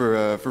thank you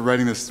for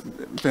writing this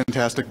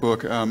fantastic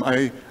book.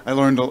 I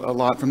learned a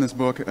lot from this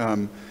book.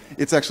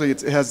 It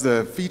has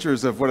the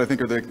features of what I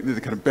think are the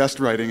kind of best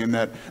writing, in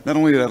that not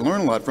only did I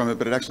learn a lot from it,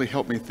 but it actually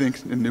helped me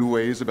think in new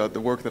ways about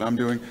the work that I'm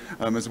doing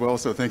as well.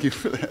 So thank you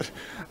for that.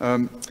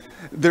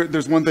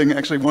 There's one thing,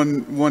 actually,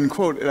 one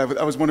quote.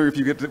 I was wondering if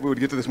you would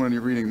get to this one in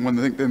your reading. One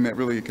thing that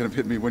really kind of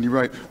hit me when you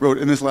wrote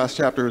in this last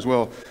chapter as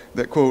well,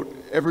 that quote,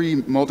 every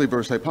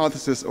multiverse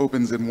hypothesis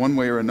opens in one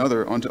way or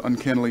another onto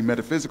uncannily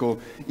metaphysical,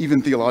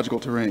 even theological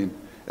terrain.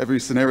 Every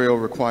scenario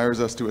requires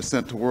us to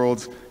assent to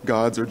worlds,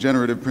 gods, or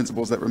generative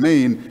principles that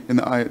remain, in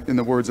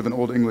the words of an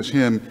old English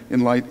hymn,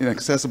 in light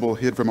inaccessible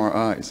hid from our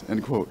eyes,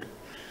 end quote.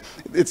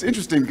 It's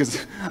interesting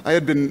because I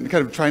had been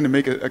kind of trying to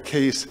make a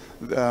case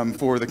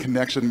for the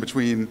connection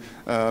between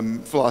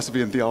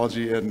philosophy and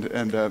theology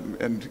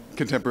and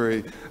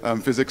contemporary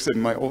physics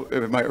in my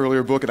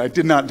earlier book, and I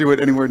did not do it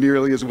anywhere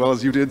nearly as well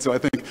as you did. So I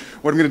think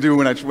what I'm going to do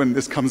when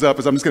this comes up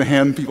is I'm just going to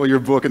hand people your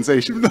book and say,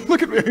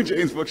 look at Mary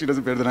Jane's book, she does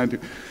it better than I do.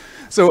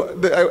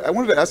 So I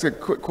wanted to ask a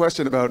quick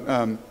question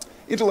about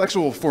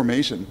intellectual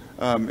formation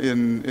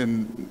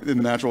in the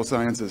natural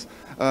sciences.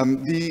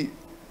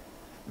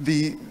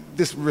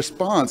 This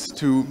response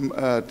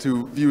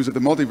to views of the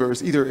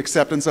multiverse, either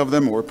acceptance of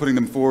them or putting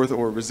them forth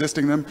or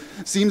resisting them,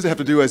 seems to have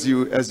to do, as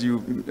you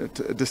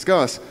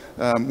discuss,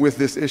 with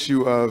this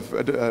issue of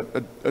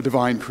a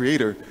divine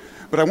creator.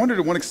 But I wonder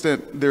to what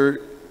extent I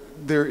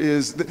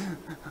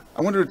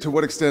wonder to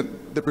what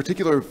extent the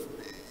particular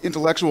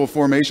intellectual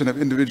formation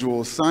of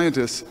individual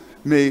scientists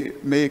may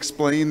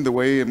explain the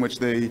way in which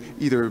they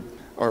either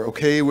are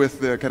okay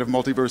with the kind of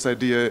multiverse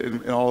idea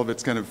in all of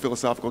its kind of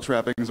philosophical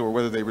trappings, or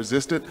whether they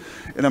resist it.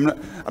 And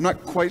I'm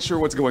not quite sure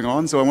what's going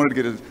on, so I wanted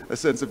to get a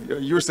sense of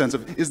your sense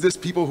of, is this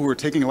people who are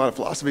taking a lot of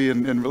philosophy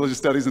and religious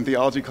studies and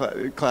theology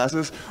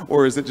classes,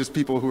 or is it just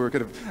people who are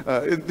kind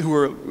of who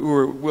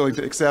are willing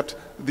to accept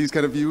these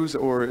kind of views,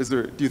 or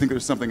do you think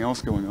there's something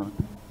else going on?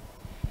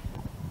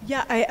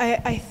 Yeah,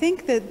 I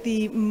think that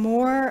the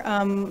more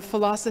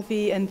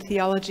philosophy and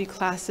theology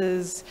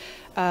classes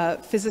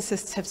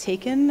physicists have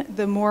taken,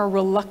 the more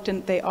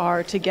reluctant they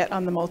are to get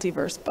on the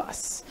multiverse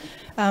bus,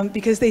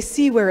 because they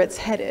see where it's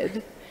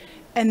headed,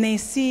 and they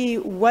see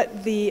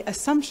what the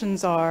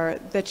assumptions are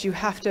that you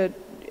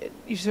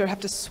sort of have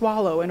to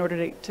swallow in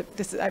order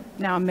to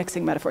now I'm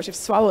mixing metaphors. You have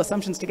to swallow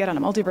assumptions to get on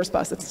a multiverse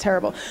bus. It's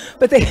terrible.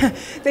 But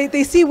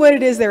they see what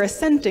it is they're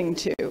assenting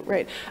to,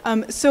 right?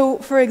 So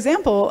for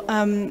example,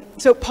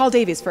 so Paul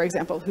Davies, for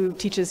example, who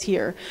teaches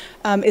here,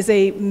 is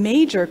a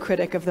major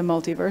critic of the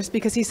multiverse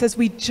because he says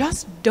we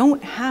just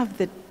don't have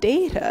the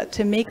data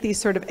to make these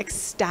sort of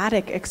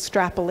ecstatic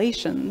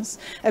extrapolations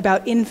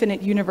about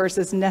infinite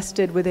universes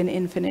nested within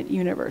infinite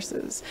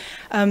universes.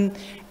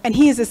 And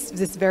he is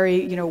this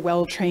very,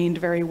 well-trained,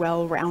 very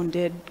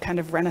well-rounded kind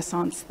of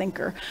Renaissance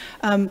thinker.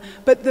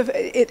 But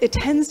it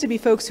tends to be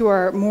folks who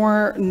are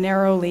more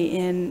narrowly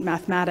in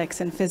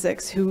mathematics and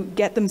physics who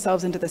get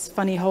themselves into this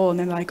funny hole, and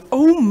they're like,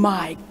 oh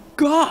my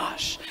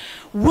gosh,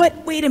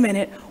 wait a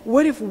minute,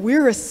 what if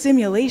we're a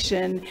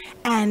simulation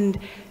and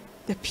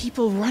the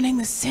people running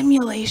the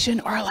simulation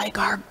are like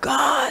our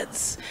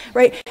gods,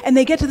 right? And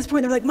they get to this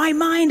point, they're like, my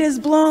mind is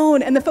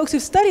blown. And the folks who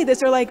study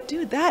this are like,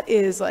 dude, that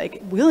is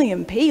like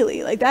William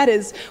Paley. Like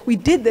we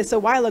did this a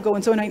while ago.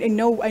 And so I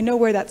know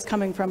where that's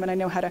coming from, and I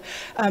know how to,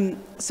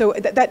 so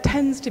that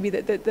tends to be,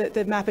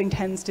 the mapping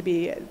tends to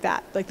be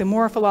that. Like the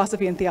more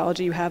philosophy and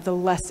theology you have, the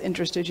less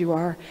interested you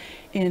are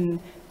in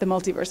the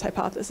multiverse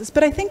hypothesis.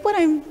 But I think what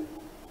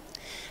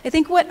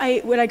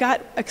I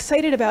got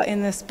excited about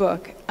in this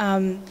book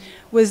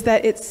was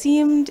that it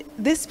seemed,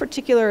 this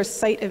particular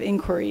site of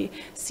inquiry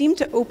seemed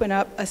to open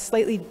up a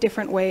slightly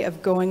different way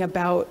of going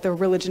about the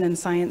religion and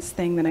science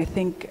thing than I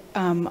think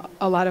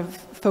a lot of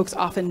folks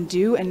often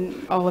do,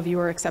 and all of you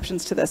are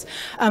exceptions to this.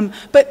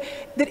 But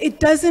that it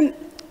doesn't,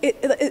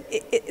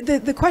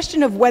 the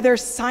question of whether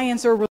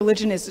science or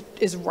religion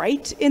is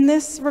right in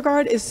this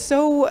regard is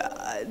so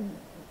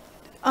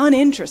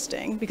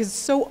uninteresting because it's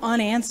so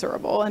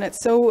unanswerable, and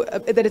it's so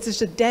that it's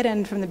just a dead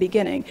end from the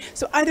beginning.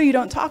 So either you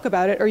don't talk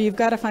about it, or you've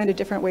got to find a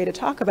different way to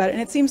talk about it.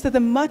 And it seems that the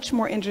much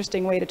more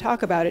interesting way to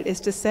talk about it is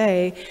to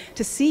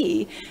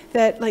see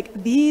that like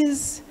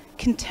these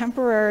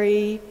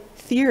contemporary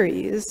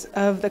theories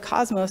of the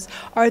cosmos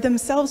are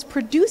themselves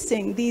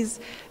producing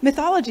these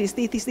mythologies,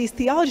 these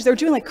theologies. They're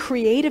doing like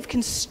creative,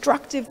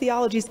 constructive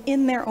theologies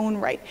in their own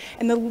right.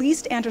 And the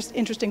least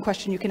interesting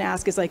question you can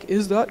ask is like,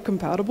 is that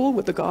compatible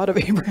with the God of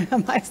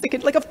Abraham, Isaac,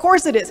 and like, of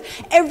course it is.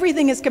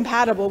 Everything is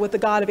compatible with the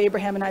God of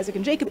Abraham and Isaac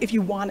and Jacob if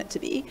you want it to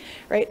be,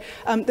 right?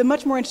 The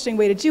much more interesting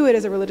way to do it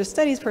as a religious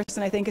studies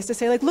person, I think, is to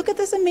say like, look at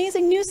this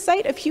amazing new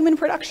site of human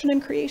production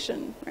and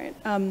creation, right?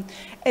 And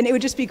it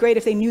would just be great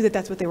if they knew that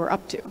that's what they were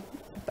up to.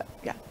 But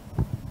yeah.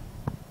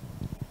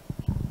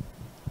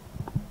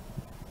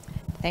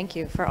 Thank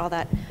you for all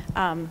that.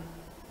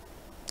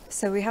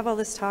 So we have all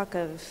this talk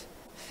of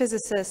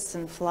physicists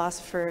and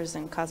philosophers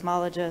and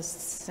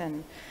cosmologists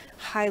and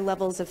high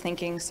levels of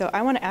thinking. So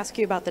I want to ask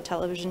you about the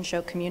television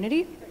show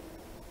Community.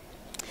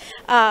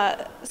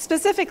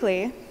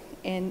 Specifically,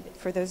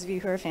 for those of you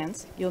who are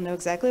fans, you'll know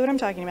exactly what I'm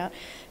talking about.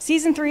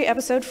 Season 3,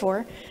 episode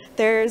 4,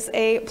 there's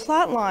a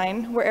plot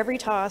line where every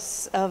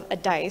toss of a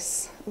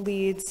dice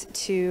leads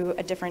to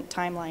a different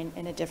timeline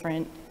in a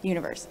different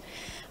universe.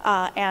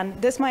 And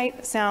this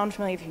might sound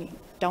familiar if you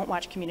don't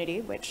watch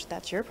Community, which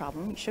that's your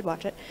problem, you should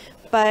watch it.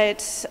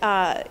 But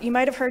you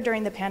might have heard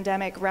during the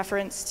pandemic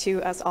reference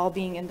to us all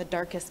being in the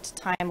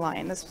darkest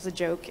timeline. This was a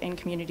joke in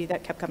Community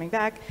that kept coming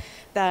back,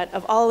 that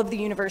of all of the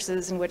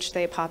universes in which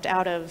they popped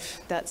out of,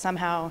 that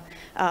somehow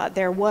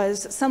there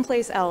was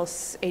someplace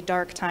else a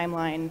dark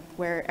timeline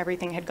where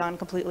everything had gone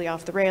completely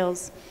off the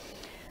rails.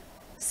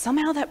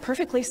 Somehow that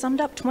perfectly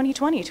summed up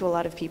 2020 to a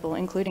lot of people,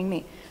 including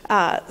me.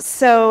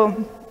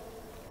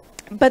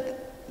 But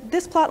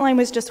this plotline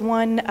was just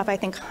one of, I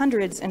think,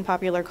 hundreds in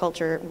popular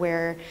culture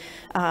where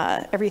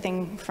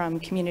everything from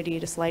Community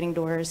to Sliding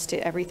Doors to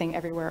Everything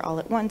Everywhere All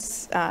at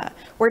Once,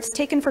 where it's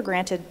taken for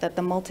granted that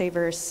the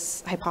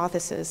multiverse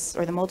hypothesis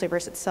or the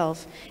multiverse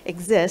itself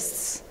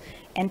exists,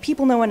 and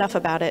people know enough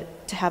about it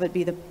to have it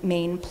be the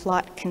main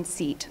plot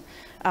conceit,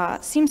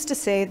 seems to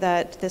say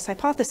that this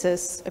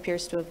hypothesis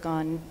appears to have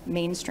gone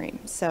mainstream.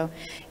 So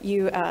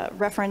you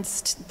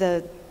referenced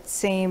the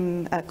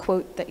same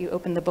quote that you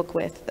opened the book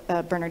with,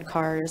 Bernard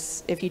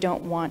Carr's, if you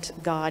don't want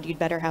God, you'd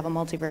better have a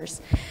multiverse.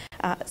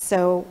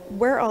 So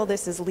where all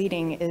this is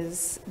leading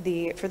is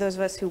for those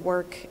of us who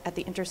work at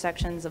the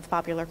intersections of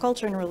popular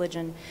culture and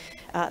religion,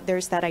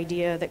 there's that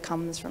idea that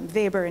comes from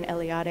Weber and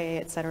Eliade,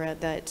 et cetera,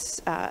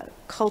 that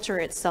culture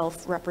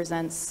itself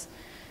represents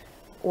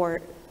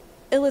or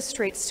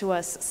illustrates to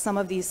us some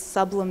of these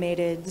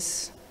sublimated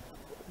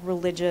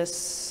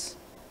religious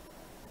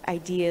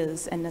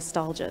ideas and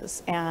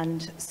nostalgias.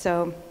 And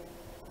so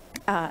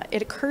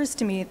it occurs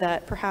to me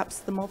that perhaps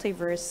the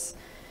multiverse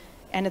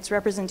and its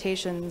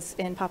representations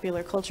in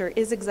popular culture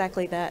is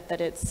exactly that, that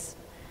it's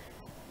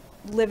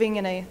living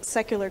in a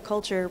secular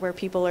culture where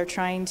people are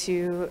trying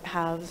to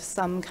have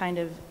some kind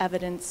of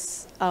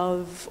evidence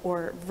of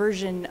or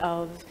version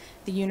of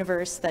the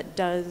universe that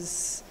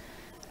does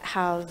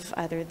have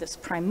either this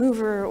prime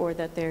mover or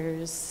that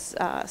there's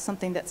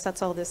something that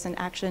sets all this in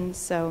action.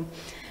 So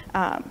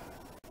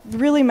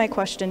really my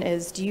question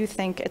is, do you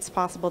think it's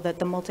possible that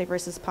the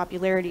multiverse's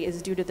popularity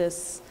is due to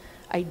this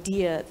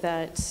idea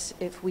that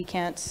if we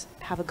can't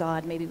have a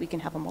god, maybe we can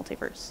have a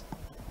multiverse?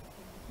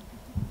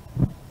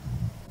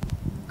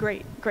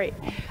 Great, great.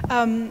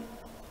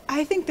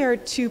 I think there are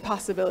two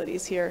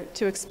possibilities here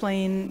to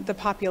explain the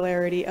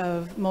popularity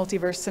of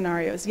multiverse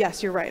scenarios.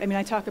 Yes, you're right. I mean,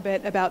 I talk a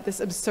bit about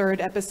this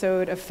absurd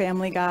episode of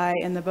Family Guy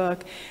in the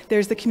book.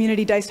 There's the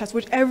community dice toss,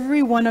 which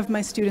every one of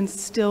my students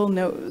still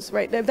knows,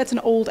 right? That's an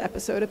old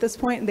episode at this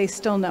point, and they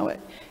still know it.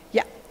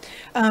 Yeah.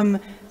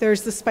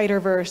 There's the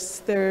Spider-Verse,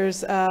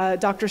 there's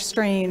Doctor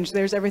Strange,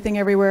 there's Everything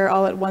Everywhere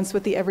All at Once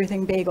with the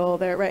Everything Bagel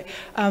there, right?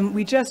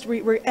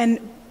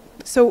 And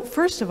so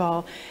first of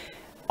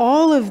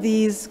all of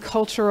these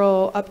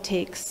cultural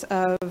uptakes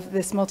of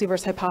this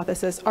multiverse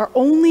hypothesis are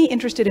only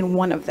interested in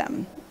one of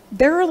them.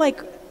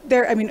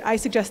 I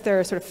suggest there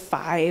are sort of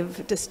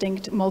 5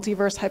 distinct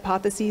multiverse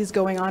hypotheses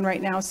going on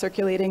right now,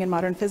 circulating in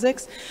modern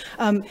physics.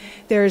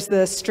 There's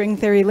the string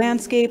theory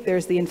landscape,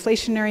 there's the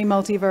inflationary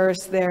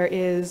multiverse, there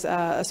is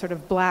a sort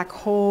of black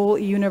hole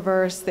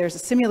universe, there's a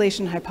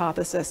simulation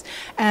hypothesis,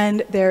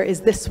 and there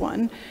is this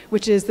one,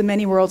 which is the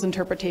many worlds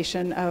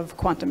interpretation of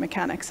quantum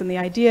mechanics. And the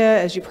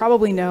idea, as you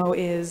probably know,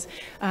 is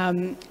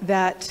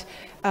that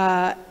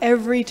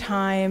every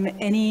time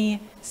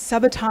any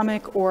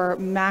subatomic or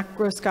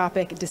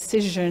macroscopic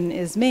decision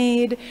is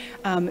made,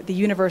 the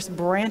universe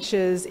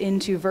branches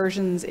into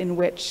versions in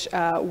which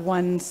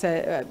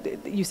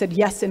you said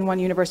yes in one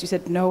universe, you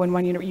said no in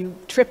one universe, you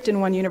tripped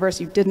in one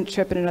universe, you didn't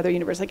trip in another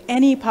universe. Like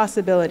any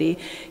possibility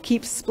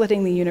keeps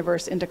splitting the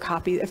universe into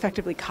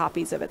effectively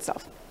copies of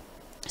itself.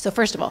 So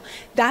first of all,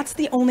 that's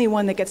the only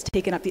one that gets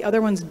taken up. The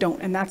other ones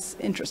don't, and that's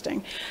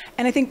interesting.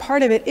 And I think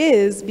part of it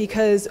is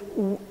because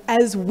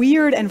as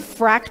weird and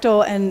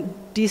fractal and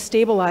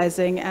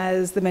destabilizing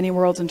as the many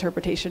worlds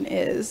interpretation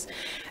is,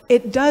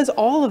 it does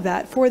all of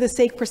that for the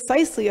sake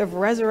precisely of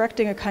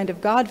resurrecting a kind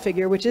of God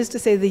figure, which is to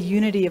say the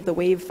unity of the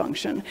wave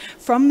function.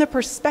 From the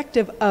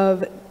perspective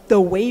of the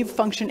wave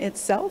function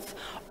itself,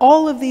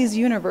 all of these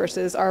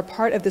universes are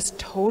part of this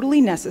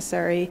totally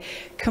necessary,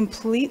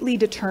 completely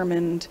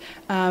determined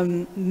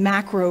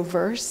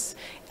macroverse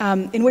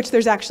in which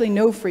there's actually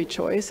no free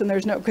choice, and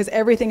there's no, because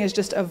everything is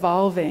just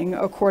evolving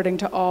according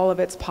to all of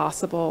its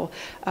possible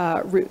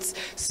routes.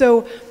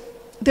 So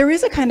there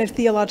is a kind of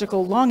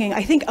theological longing,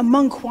 I think,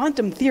 among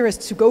quantum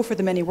theorists who go for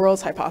the many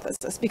worlds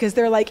hypothesis, because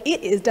they're like,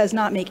 does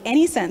not make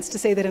any sense to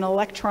say that an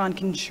electron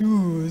can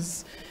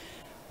choose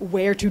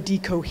where to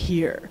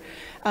decohere.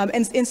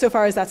 And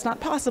insofar as that's not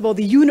possible,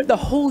 the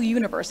whole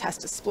universe has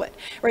to split,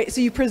 right?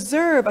 So you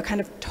preserve a kind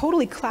of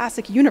totally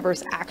classic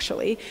universe,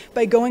 actually,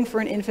 by going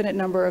for an infinite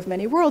number of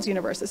many worlds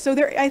universes. So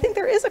I think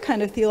there is a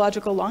kind of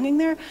theological longing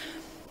there.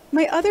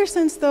 My other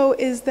sense, though,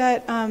 is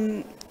that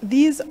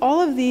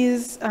all of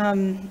these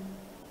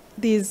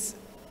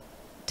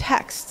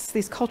texts,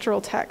 these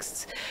cultural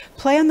texts,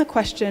 play on the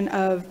question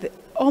of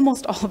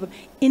almost all of them,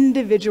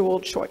 individual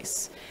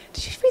choice.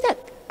 Did you read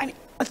that? I mean,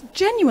 a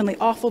genuinely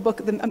awful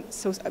book.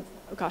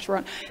 Oh gosh, we're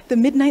on The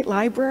Midnight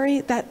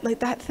Library.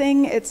 That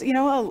thing. It's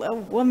a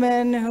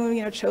woman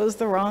who chose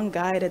the wrong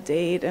guy to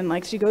date,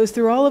 and she goes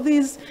through all of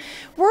these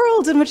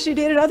worlds in which she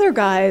dated other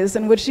guys,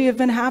 and would she have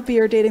been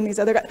happier dating these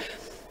other guys?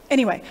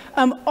 Anyway,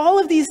 all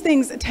of these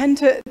things tend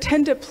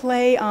to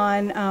play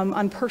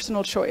on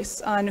personal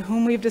choice, on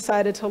whom we've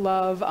decided to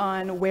love,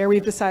 on where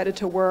we've decided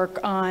to work,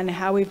 on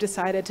how we've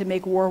decided to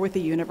make war with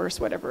the universe,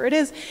 whatever it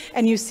is.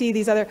 And you see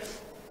these other.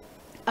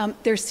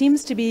 There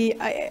seems to be,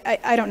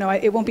 I don't know,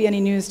 it won't be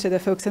any news to the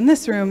folks in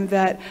this room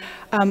that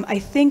I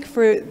think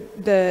for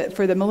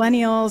the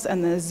millennials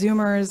and the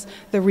Zoomers,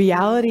 the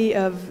reality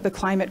of the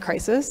climate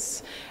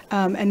crisis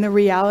and the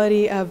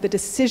reality of the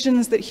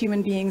decisions that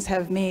human beings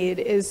have made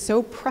is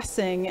so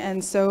pressing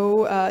and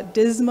so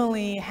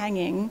dismally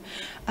hanging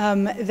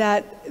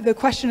that the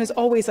question is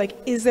always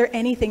is there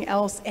anything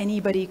else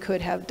anybody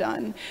could have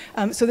done?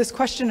 So this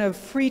question of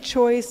free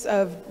choice,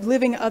 of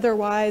living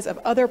otherwise, of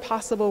other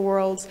possible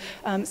worlds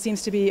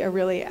seems to be a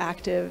really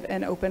active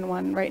and open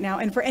one right now.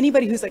 And for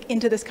anybody who's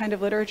into this kind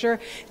of literature,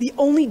 the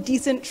only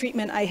decent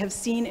treatment I have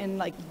seen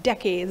in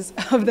decades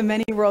of the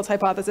many worlds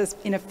hypothesis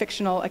in a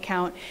fictional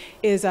account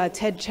is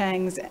Ted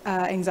Chiang's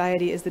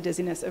Anxiety is the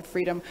Dizziness of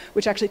Freedom,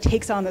 which actually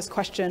takes on this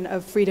question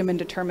of freedom and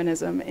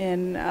determinism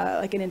in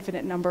an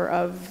infinite number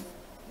of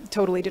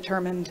totally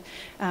determined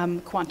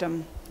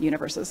quantum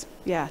universes.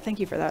 Yeah, thank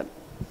you for that.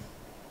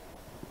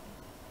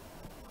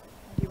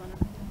 Do you want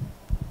to?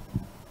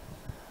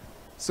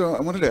 So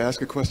I wanted to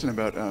ask a question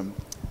about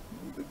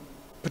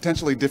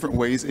potentially different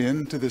ways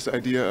into this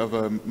idea of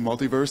a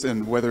multiverse,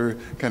 and whether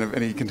kind of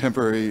any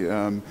contemporary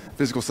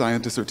physical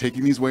scientists are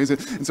taking these ways in.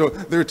 And so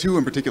there are two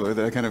in particular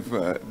that I kind of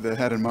that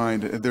had in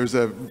mind. There's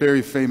a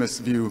very famous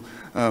view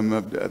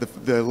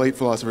of the late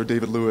philosopher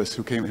David Lewis,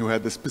 who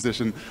had this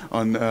position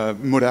on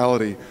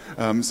modality.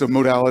 So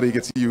modality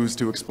gets used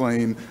to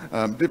explain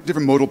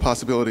different modal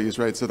possibilities,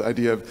 right? So the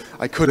idea of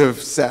I could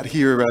have sat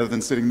here rather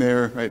than sitting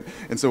there, right?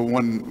 And so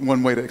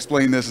one way to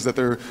explain this is that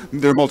there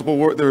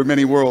are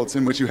many worlds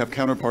in which you have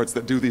counterparts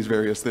that do these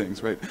various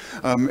things, right?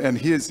 And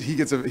he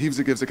gives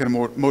a kind of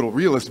more modal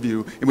realist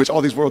view in which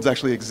all these worlds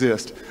actually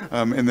exist,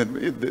 and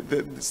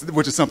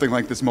which is something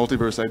like this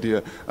multiverse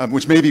idea,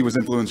 which maybe was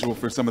influential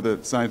for some of the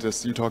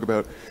scientists you talk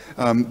about.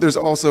 There's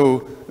also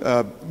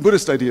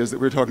Buddhist ideas that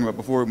we were talking about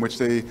before, in which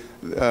the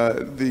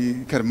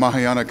kind of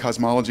Mahayana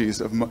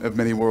cosmologies of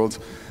many worlds,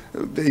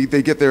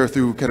 they get there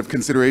through kind of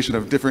consideration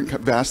of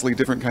vastly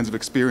different kinds of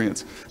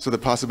experience. So the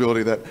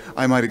possibility that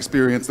I might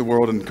experience the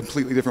world in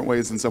completely different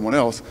ways than someone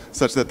else,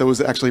 such that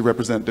those actually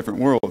represent different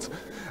worlds.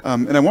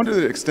 And I wonder to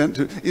the extent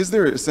is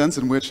there a sense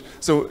in which,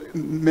 so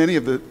many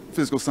of the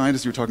physical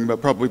scientists you're talking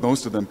about, probably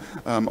most of them,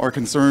 are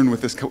concerned with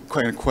this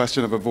kind of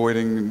question of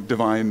avoiding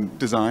divine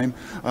design.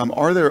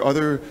 Are there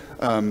other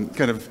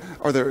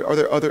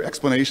other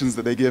explanations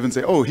that they give and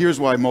say, oh, here's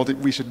why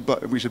we should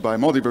buy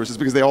multiverses,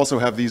 because they also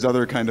have these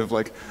other kind of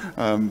like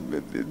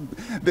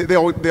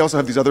they also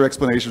have these other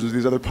explanations, or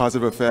these other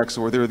positive effects,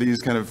 or there are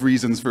these kind of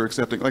reasons for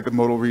accepting, like the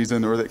modal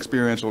reason or the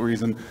experiential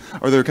reason.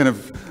 Are there kind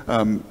of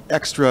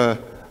extra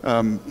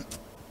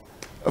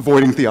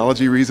avoiding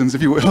theology reasons,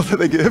 if you will, that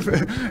they give?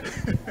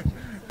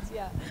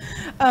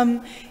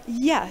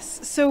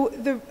 Yes. So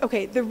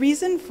the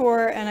reason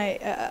for,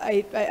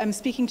 and I'm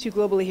speaking too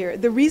globally here.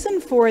 The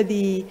reason for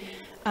the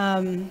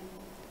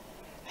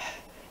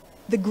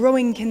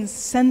growing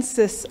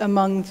consensus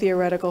among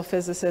theoretical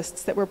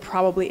physicists that we're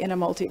probably in a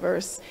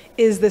multiverse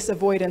is this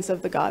avoidance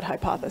of the God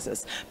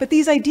hypothesis. But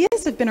these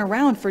ideas have been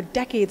around for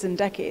decades and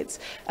decades,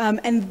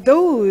 and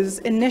those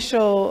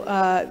initial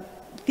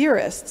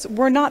theorists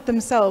were not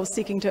themselves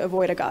seeking to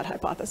avoid a God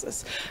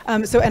hypothesis.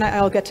 And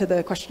I'll get to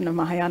the question of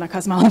Mahayana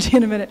cosmology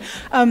in a minute.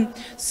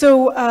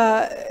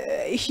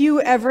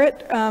 Hugh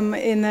Everett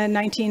in the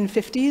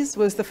 1950s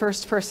was the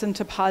first person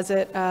to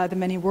posit the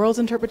many worlds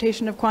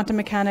interpretation of quantum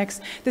mechanics.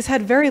 This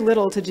had very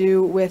little to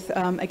do with,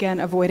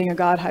 again, avoiding a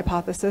God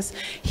hypothesis.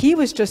 He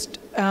was just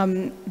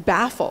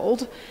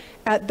baffled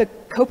at the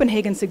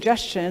Copenhagen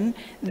suggestion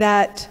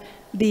that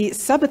the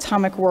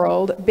subatomic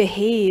world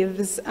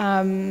behaves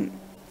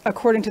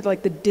according to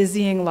the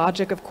dizzying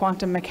logic of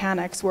quantum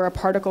mechanics, where a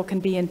particle can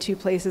be in two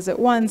places at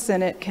once,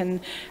 and it can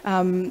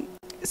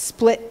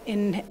split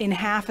in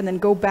half and then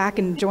go back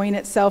and join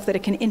itself, that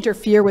it can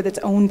interfere with its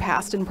own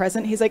past and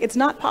present. He's like, it's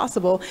not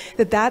possible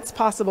that that's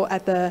possible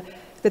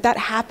that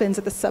happens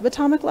at the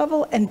subatomic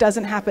level and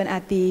doesn't happen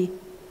at the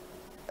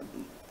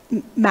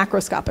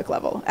macroscopic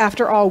level.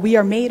 After all, we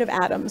are made of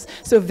atoms,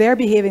 so if they're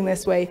behaving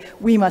this way,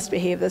 we must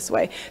behave this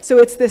way. So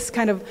it's this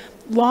kind of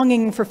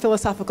longing for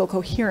philosophical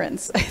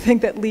coherence, I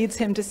think, that leads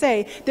him to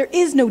say there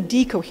is no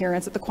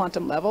decoherence at the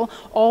quantum level.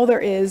 All there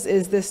is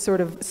this sort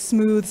of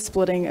smooth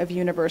splitting of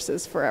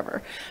universes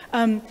forever.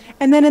 And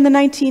then in the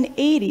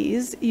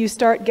 1980s, you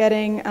start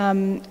getting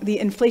the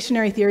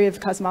inflationary theory of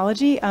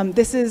cosmology.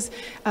 This is,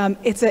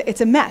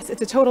 it's a mess.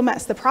 It's a total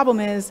mess. The problem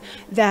is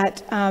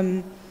that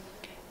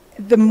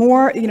the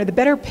more, the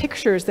better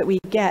pictures that we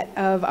get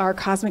of our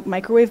cosmic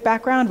microwave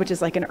background, which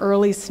is like an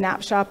early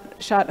snapshot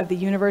of the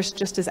universe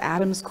just as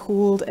atoms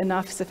cooled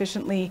enough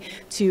sufficiently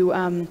to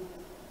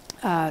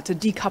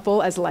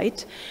decouple as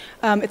light.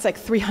 It's like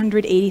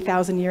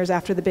 380,000 years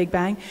after the Big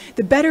Bang.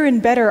 The better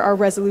and better our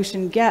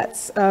resolution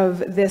gets of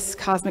this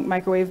cosmic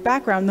microwave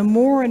background, the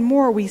more and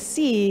more we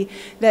see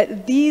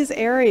that these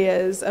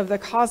areas of the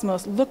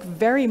cosmos look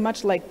very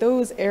much like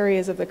those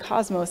areas of the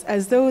cosmos,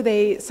 as though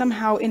they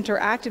somehow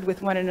interacted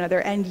with one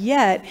another. And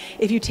yet,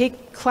 if you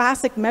take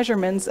classic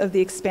measurements of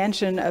the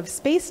expansion of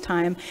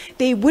space-time,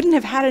 they wouldn't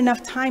have had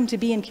enough time to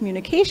be in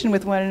communication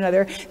with one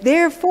another.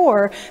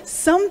 Therefore,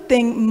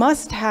 something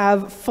must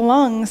have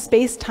flung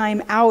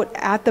space-time out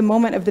at the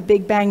moment of the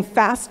Big Bang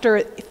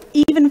faster,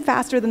 even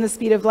faster than the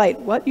speed of light.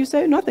 What, you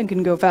say? Nothing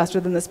can go faster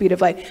than the speed of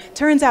light.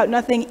 Turns out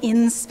nothing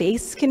in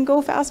space can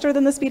go faster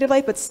than the speed of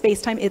light, but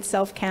space-time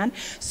itself can.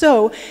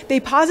 So they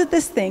posit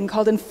this thing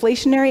called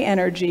inflationary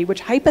energy,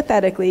 which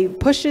hypothetically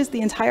pushes the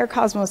entire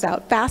cosmos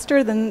out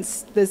faster than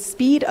the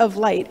speed of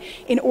light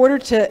in order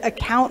to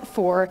account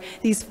for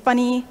these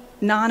funny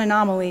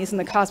non-anomalies in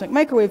the cosmic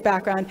microwave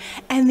background.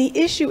 And the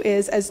issue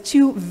is, as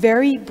two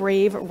very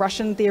brave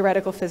Russian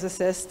theoretical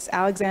physicists,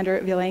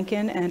 Alexander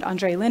Vilenkin and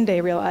Andrei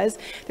Linde, realized,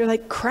 they're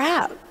like,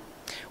 crap.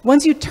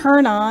 Once you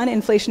turn on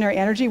inflationary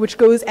energy, which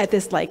goes at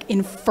this like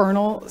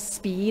infernal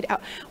speed,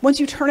 once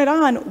you turn it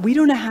on, we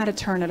don't know how to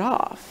turn it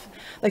off.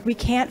 Like we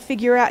can't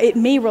figure out, it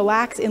may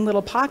relax in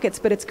little pockets,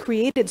 but it's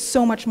created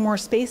so much more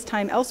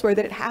space-time elsewhere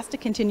that it has to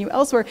continue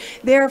elsewhere.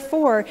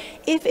 Therefore,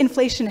 if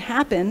inflation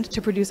happened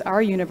to produce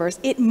our universe,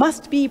 it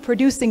must be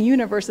producing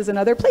universes in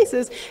other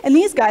places. And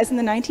these guys in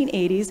the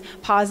 1980s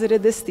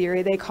posited this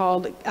theory. They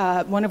called,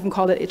 one of them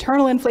called it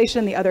eternal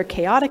inflation, the other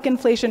chaotic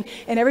inflation,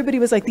 and everybody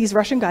was like, these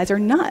Russian guys are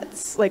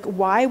nuts. Like,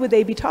 why would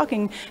they be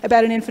talking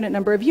about an infinite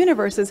number of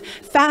universes?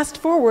 Fast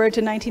forward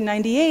to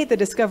 1998, the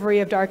discovery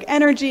of dark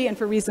energy, and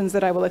for reasons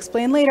that I will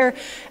explain later,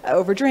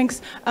 over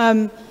drinks,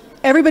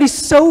 everybody's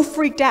so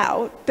freaked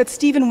out that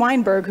Steven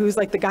Weinberg, who's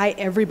like the guy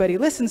everybody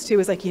listens to,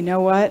 is like, you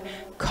know what?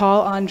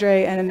 Call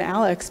Andre and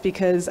Alex,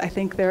 because I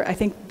think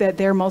that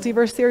their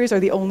multiverse theories are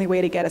the only way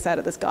to get us out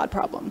of this God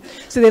problem.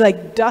 So they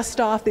like dust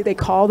off, they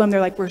call them,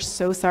 they're like, we're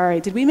so sorry.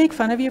 Did we make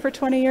fun of you for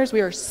 20 years? We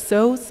are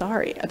so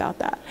sorry about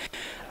that.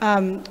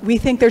 We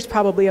think there's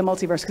probably a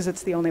multiverse because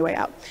it's the only way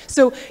out.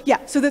 So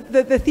yeah, so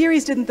the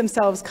theories didn't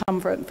themselves come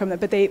from that,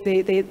 but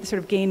they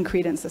sort of gained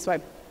credence this way.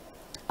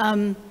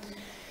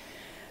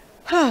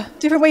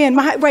 Different way in.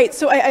 Right,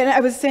 so I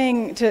was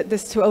saying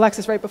to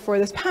Alexus right before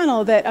this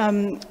panel that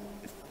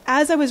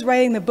as I was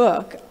writing the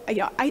book,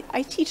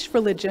 I teach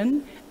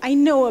religion. I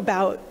know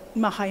about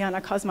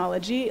Mahayana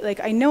cosmology, like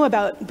I know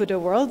about Buddha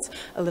worlds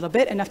a little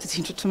bit, enough to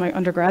teach it to my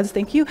undergrads,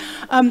 thank you.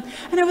 And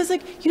I was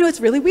like,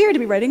 it's really weird to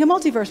be writing a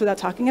multiverse without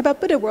talking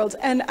about Buddha worlds.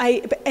 And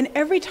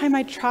every time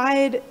I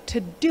tried to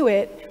do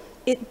it,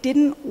 it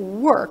didn't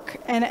work.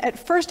 And at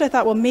first I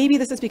thought, well, maybe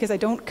this is because I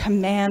don't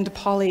command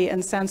Pali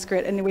and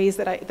Sanskrit in ways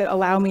that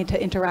allow me to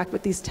interact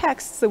with these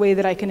texts the way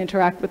that I can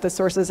interact with the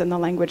sources and the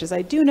languages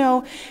I do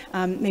know.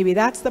 Maybe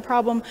that's the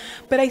problem.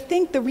 But I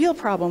think the real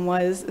problem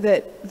was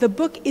that the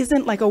book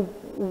isn't like a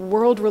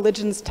world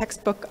religions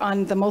textbook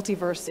on the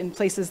multiverse in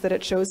places that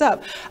it shows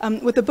up.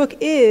 What the book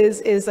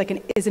is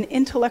an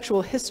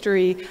intellectual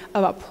history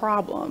of a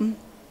problem.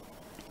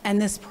 And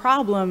this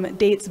problem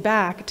dates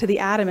back to the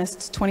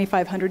atomists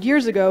 2,500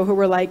 years ago who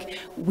were like,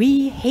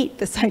 we hate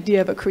this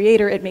idea of a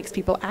creator. It makes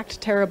people act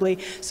terribly.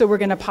 So we're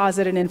going to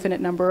posit an infinite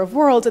number of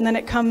worlds. And then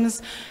it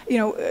comes, it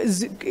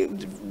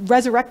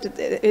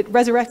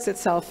resurrects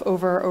itself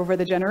over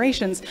the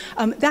generations.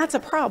 That's a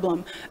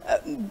problem.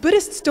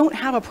 Buddhists don't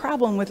have a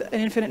problem with an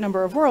infinite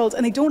number of worlds,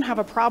 and they don't have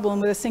a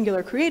problem with a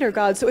singular creator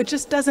God. So it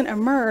just doesn't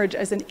emerge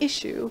as an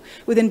issue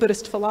within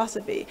Buddhist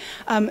philosophy.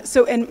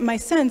 And my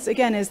sense,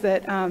 again, is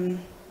that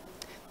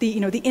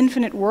the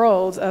infinite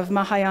worlds of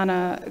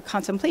Mahayana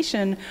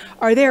contemplation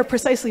are there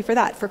precisely for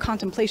that, for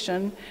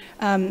contemplation,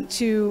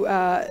 to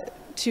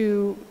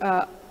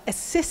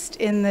assist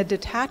in the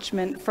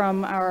detachment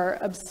from our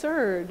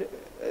absurd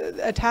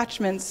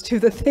attachments to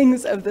the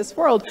things of this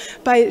world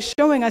by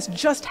showing us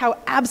just how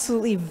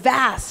absolutely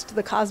vast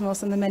the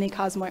cosmos and the many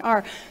cosmoi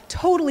are,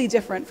 totally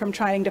different from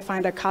trying to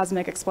find a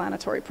cosmic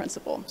explanatory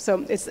principle.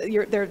 So it's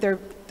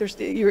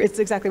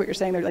exactly what you're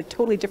saying. They're like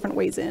totally different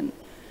ways in.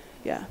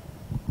 Yeah.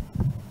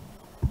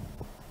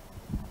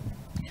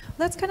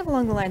 That's kind of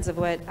along the lines of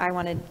what I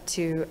wanted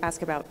to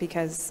ask about,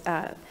 because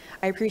I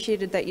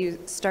appreciated that you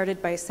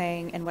started by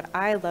saying, and what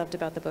I loved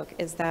about the book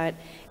is that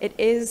it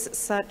is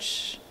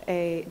such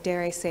a,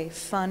 dare I say,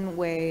 fun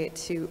way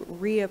to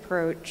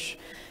reapproach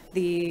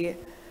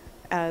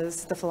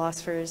as the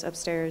philosophers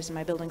upstairs in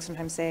my building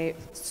sometimes say,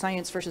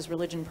 science versus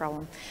religion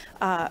problem,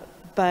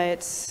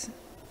 but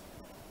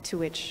to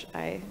which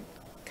I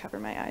cover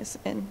my eyes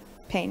in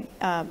pain.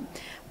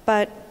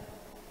 But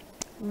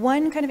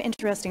one kind of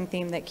interesting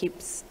theme that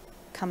keeps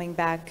coming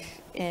back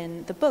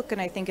in the book,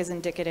 and I think is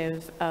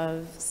indicative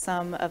of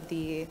some of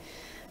the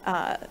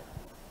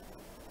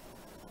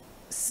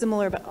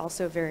similar but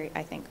also very,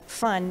 I think,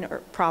 fun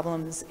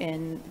problems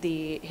in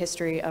the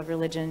history of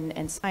religion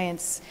and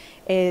science,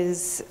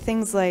 is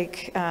things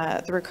like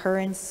the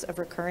recurrence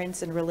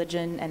in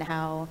religion, and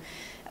how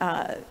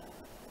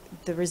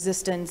the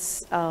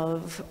resistance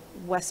of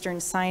Western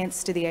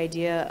science to the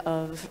idea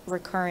of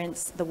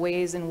recurrence, the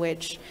ways in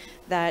which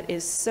that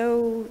is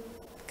so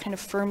kind of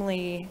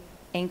firmly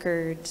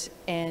anchored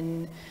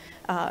in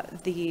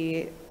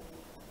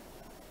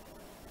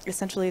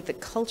essentially the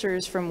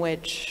cultures from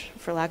which,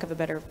 for lack of a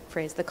better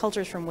phrase, the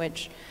cultures from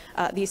which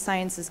these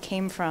sciences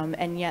came from,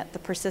 and yet the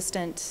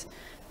persistent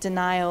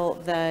denial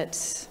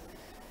that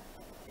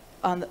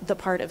on the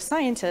part of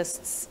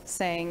scientists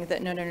saying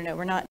that no,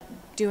 we're not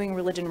doing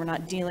religion, we're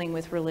not dealing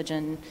with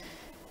religion,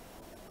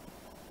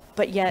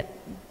 but yet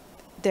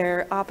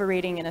they're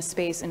operating in a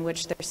space in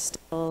which they're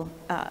still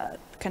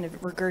kind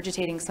of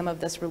regurgitating some of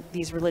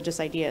these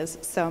religious ideas.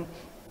 So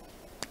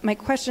my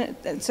question,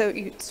 so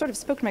you sort of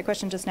spoke to my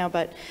question just now,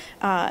 but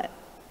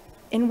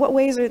in what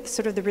ways are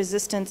sort of the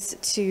resistance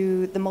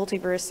to the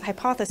multiverse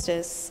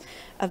hypothesis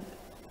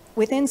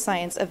within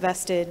science a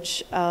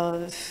vestige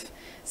of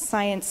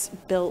science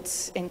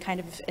built in kind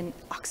of an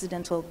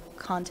Occidental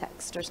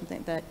context, or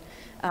something that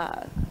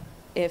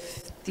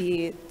if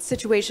the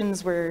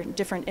situations were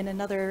different in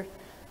another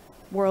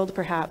world,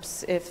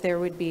 perhaps, if there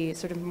would be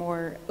sort of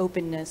more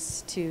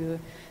openness to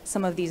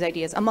some of these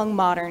ideas among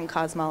modern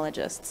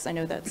cosmologists? I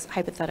know that's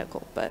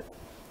hypothetical, but...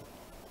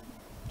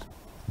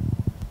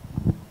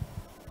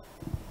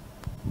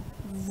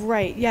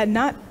 Right,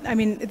 yeah, I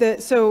mean,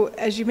 so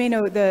as you may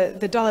know,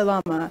 the Dalai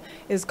Lama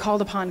is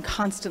called upon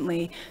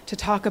constantly to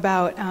talk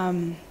about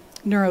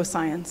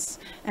neuroscience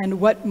and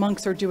what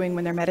monks are doing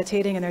when they're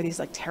meditating, and there are these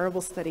like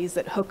terrible studies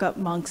that hook up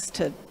monks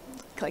to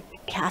like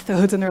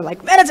cathodes, and they're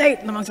like, meditate,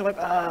 and the monks are like,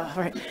 oh,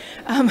 right.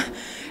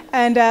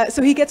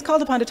 So he gets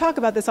called upon to talk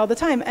about this all the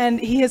time, and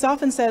he has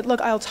often said,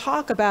 look, I'll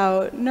talk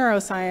about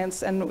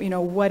neuroscience and, you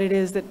know, what it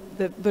is that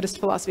the Buddhist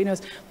philosophy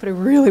knows, but I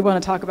really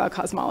want to talk about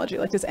cosmology.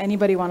 Like, does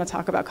anybody want to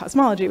talk about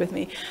cosmology with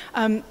me?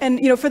 And,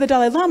 you know, for the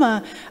Dalai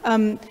Lama,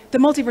 the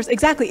multiverse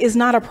exactly is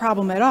not a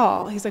problem at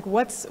all. He's like,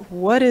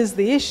 what is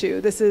the issue?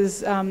 This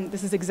is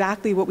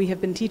exactly what we have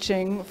been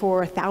teaching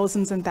for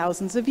thousands and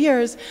thousands of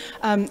years.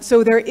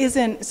 So there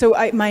isn't, so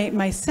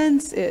my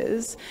sense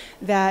is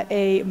that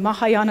a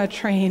Mahayana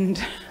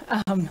trained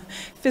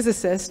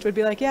physicist would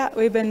be like, yeah,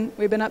 we've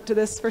been up to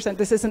this for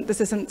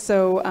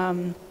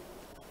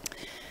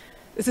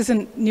this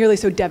isn't nearly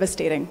so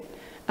devastating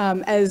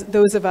as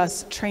those of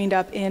us trained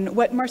up in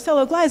what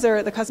Marcelo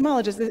Gleiser, the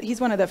cosmologist,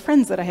 he's one of the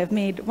friends that I have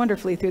made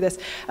wonderfully through this.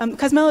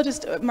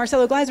 Cosmologist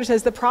Marcelo Gleiser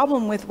says the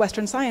problem with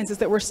Western science is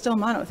that we're still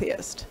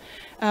monotheist.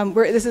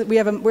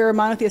 We're a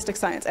monotheistic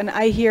science, and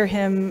I hear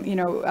him, you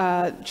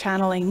know,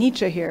 channeling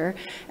Nietzsche here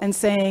and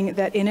saying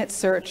that in its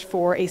search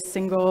for a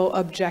single,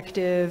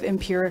 objective,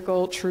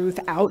 empirical truth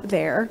out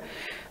there,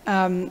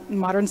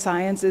 modern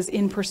science is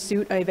in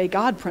pursuit of a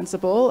God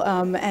principle,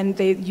 and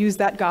they use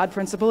that God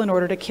principle in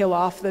order to kill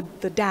off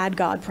the dad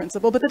God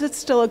principle, but that it's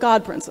still a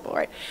God principle,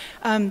 right?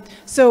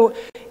 So,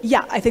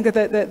 yeah, I think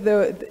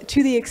that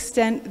to the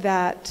extent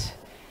that,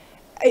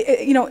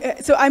 you know,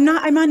 so I'm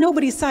on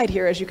nobody's side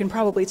here, as you can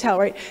probably tell,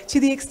 right? To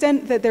the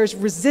extent that there's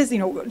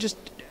just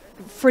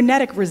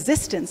frenetic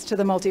resistance to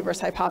the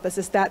multiverse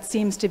hypothesis, that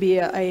seems to be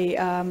a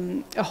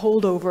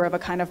holdover of a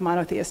kind of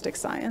monotheistic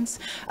science.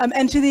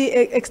 And to the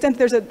extent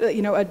there's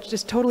a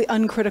just totally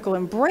uncritical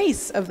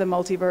embrace of the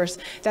multiverse,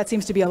 that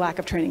seems to be a lack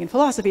of training in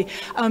philosophy.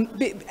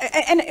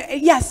 And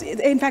yes,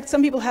 in fact,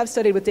 some people have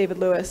studied with David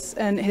Lewis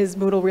and his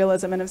modal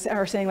realism and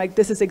are saying, like,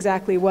 this is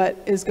exactly what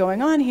is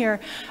going on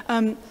here.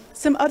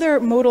 Some other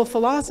modal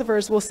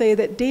philosophers will say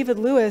that David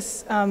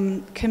Lewis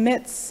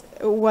commits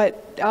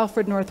what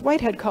Alfred North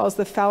Whitehead calls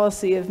the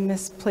fallacy of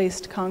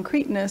misplaced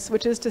concreteness,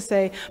 which is to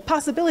say,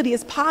 possibility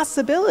is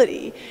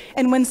possibility.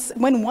 And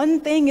when one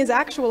thing is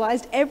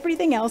actualized,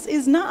 everything else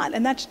is not.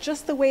 And that's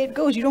just the way it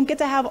goes. You don't get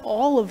to have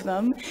all of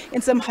them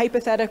in some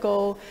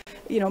hypothetical,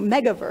 you know,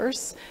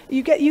 megaverse.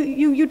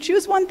 You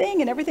choose one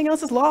thing and everything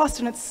else is lost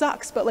and it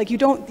sucks. But like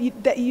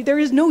there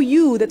is no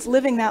you that's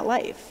living that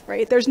life,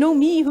 right? There's no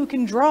me who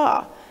can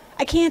draw.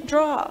 I can't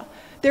draw.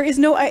 There is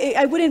no,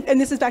 I wouldn't, and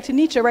this is back to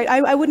Nietzsche, right?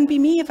 I wouldn't be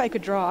me if I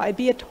could draw. I'd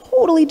be a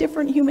totally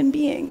different human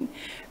being,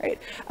 right?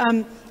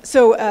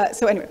 So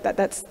anyway,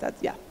 that's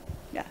yeah,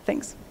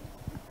 thanks.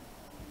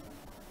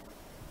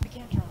 I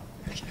can't draw.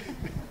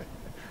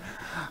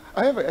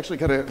 I have actually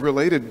kind of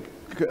related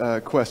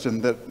question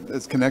that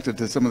is connected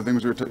to some of the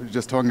things we were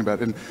just talking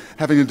about, and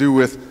having to do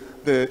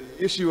with the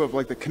issue of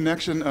like the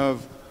connection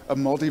of a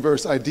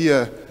multiverse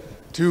idea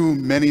to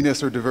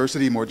manyness or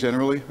diversity more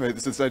generally, right?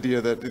 This idea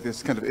that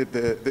this kind of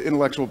the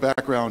intellectual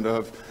background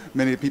of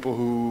many people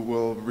who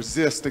will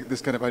resist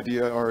this kind of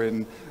idea are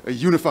in a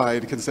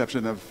unified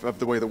conception of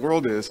the way the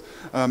world is.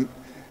 And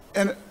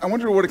I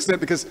wonder to what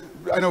extent, because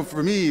I know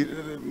for me,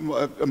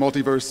 a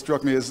multiverse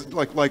struck me as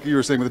like you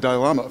were saying with the Dalai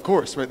Lama, of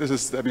course, right? This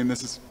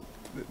is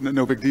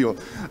no big deal.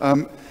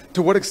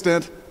 To what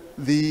extent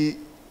the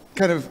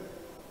kind of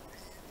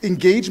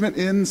engagement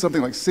in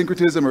something like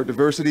syncretism or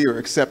diversity or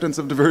acceptance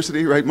of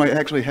diversity, right, might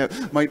actually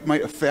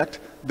might affect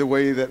the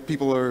way that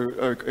people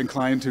are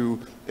inclined to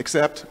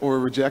accept or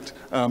reject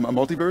a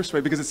multiverse,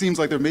 right? Because it seems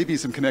like there may be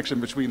some connection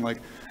between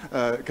like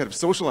kind of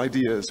social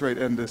ideas, right,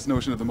 and this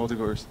notion of the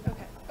multiverse.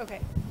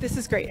 Okay, this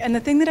is great. And the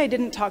thing that I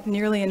didn't talk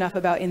nearly enough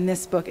about in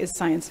this book is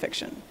science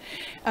fiction.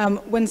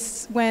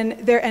 When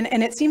there,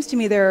 and it seems to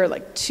me there are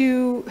like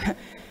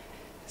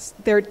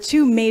there are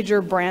two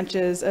major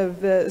branches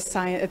of the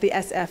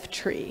SF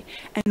tree.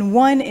 And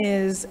one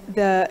is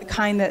the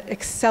kind that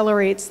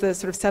accelerates the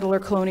sort of settler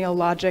colonial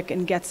logic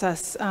and gets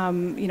us,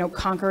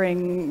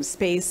 conquering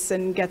space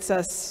and gets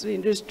us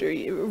just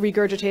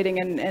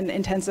regurgitating and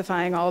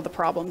intensifying all of the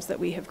problems that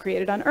we have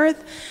created on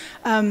Earth.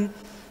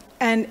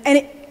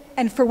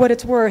 And for what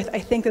it's worth, I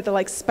think that the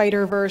like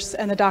Spider-Verse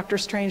and the Doctor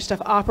Strange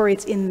stuff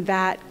operates in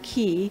that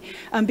key,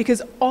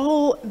 because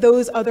all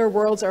those other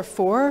worlds are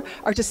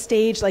to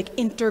stage like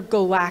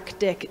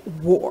intergalactic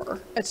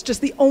war. It's just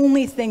the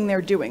only thing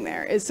they're doing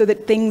there is so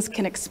that things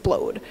can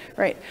explode,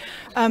 right?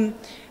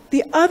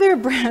 The other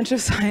branch of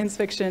science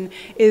fiction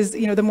is,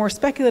 the more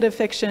speculative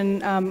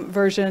fiction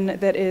version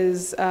that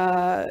is,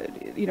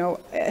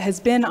 has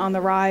been on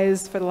the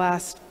rise for the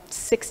last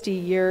 60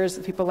 years,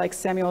 people like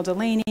Samuel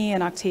Delany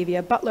and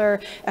Octavia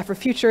Butler,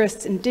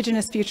 Afrofuturists,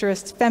 indigenous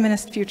futurists,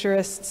 feminist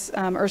futurists,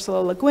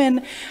 Ursula Le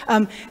Guin,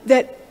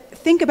 that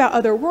think about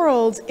other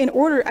worlds in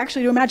order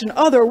actually to imagine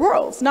other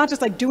worlds, not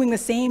just like doing the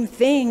same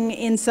thing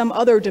in some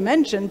other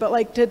dimension, but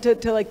like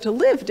to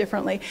live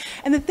differently.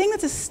 And the thing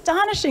that's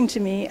astonishing to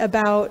me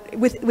about,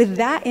 with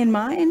that in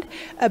mind,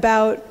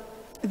 about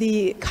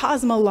the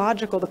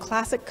cosmological, the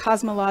classic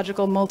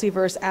cosmological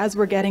multiverse as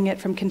we're getting it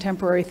from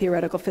contemporary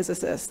theoretical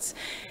physicists,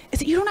 is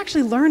that you don't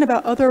actually learn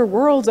about other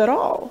worlds at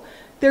all.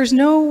 There's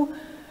no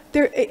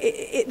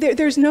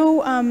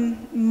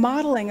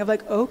modeling of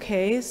like,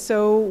 okay,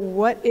 so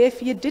what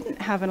if you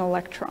didn't have an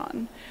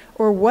electron?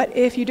 Or what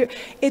if you do?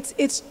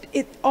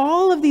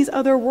 All of these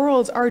other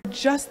worlds are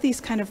just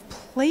these kind of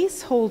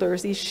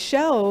placeholders, these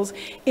shells,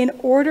 in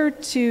order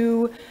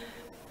to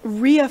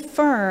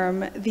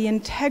reaffirm the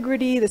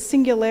integrity, the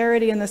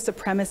singularity, and the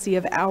supremacy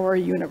of our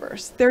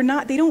universe. They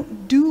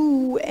don't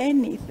do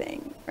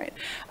anything, right?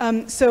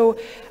 So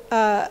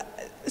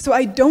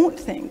I don't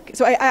think,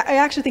 I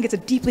actually think it's a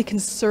deeply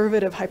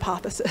conservative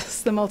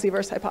hypothesis, the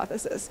multiverse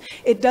hypothesis.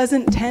 It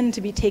doesn't tend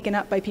to be taken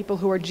up by people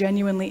who are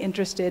genuinely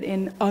interested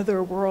in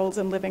other worlds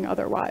and living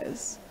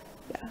otherwise.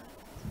 Yeah.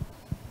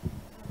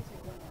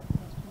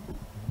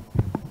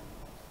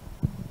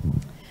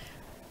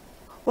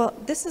 Well,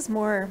 this is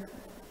more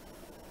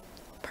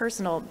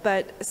personal,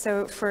 but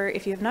so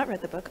if you have not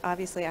read the book,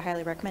 obviously I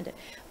highly recommend it.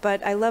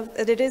 But I love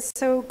that it is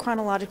so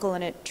chronological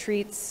and it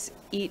treats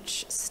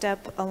each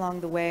step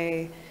along the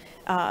way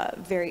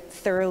very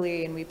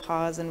thoroughly, and we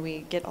pause and we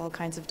get all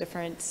kinds of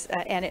different,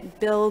 and it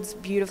builds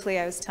beautifully.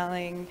 I was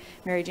telling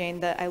Mary Jane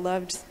that I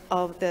loved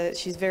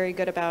she's very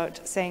good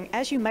about saying,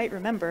 as you might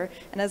remember,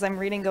 and as I'm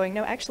reading going,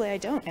 no, actually I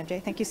don't,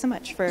 MJ, thank you so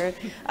much for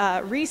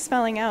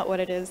re-spelling out what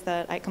it is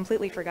that I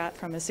completely forgot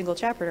from a single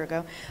chapter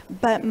ago.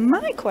 But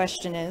my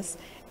question is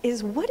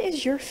what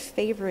is your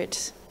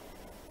favorite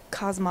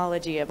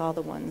cosmology of all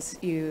the ones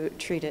you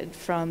treated,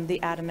 from the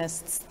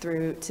atomists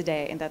through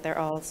today, and that they're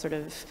all sort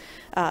of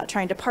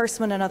trying to parse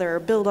one another or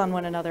build on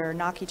one another or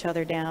knock each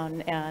other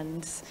down?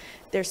 And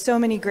there's so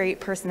many great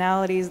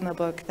personalities in the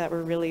book that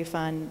were really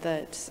fun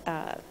that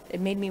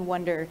it made me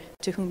wonder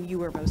to whom you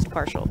were most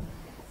partial.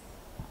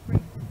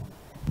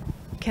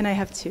 Can I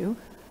have two?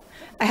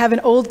 I have an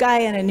old guy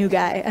and a new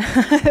guy.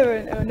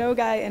 A no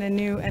guy and a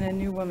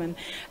new woman.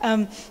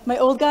 My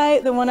old guy,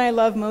 the one I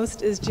love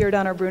most, is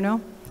Giordano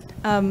Bruno.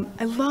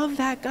 I love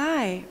that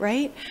guy,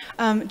 right?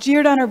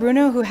 Giordano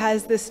Bruno, who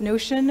has this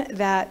notion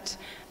that,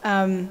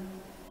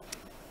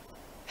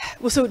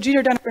 so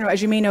Giordano Bruno,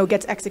 as you may know,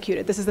 gets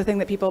executed. This is the thing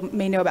that people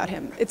may know about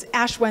him. It's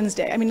Ash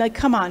Wednesday. I mean, like,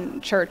 come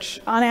on, church.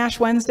 On Ash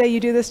Wednesday, you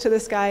do this to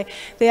this guy.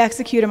 They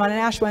execute him on an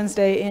Ash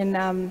Wednesday in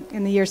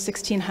the year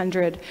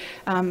 1600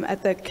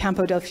 at the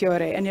Campo del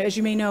Fiore. And as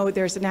you may know,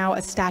 there's now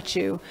a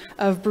statue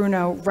of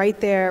Bruno right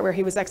there where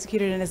he was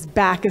executed, and his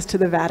back is to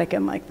the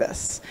Vatican like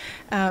this.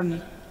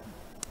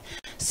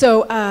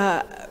 So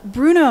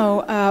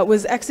Bruno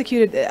was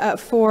executed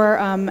for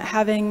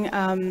having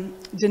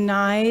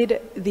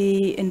denied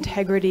the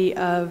integrity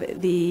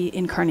of the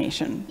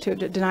incarnation, to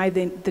deny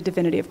the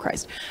divinity of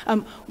Christ,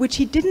 which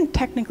he didn't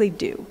technically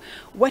do.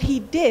 What he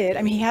did,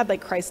 I mean, he had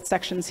like Christ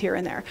sections here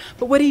and there,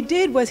 but what he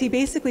did was he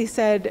basically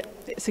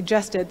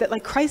suggested that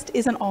like Christ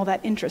isn't all that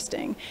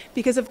interesting,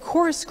 because of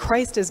course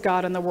Christ is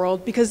God in the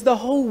world, because the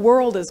whole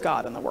world is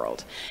God in the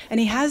world. And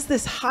he has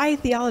this high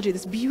theology,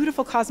 this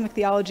beautiful cosmic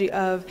theology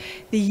of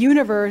the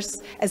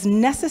universe as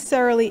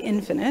necessarily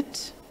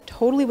infinite,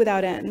 totally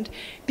without end,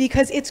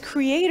 because its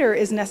creator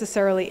is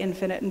necessarily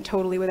infinite and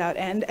totally without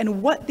end.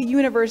 And what the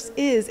universe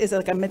is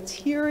like a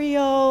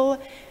material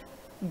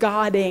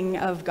godding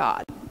of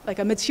God, like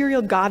a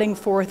material godding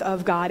forth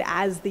of God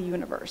as the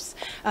universe.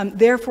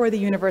 Therefore, the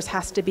universe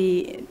has to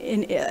be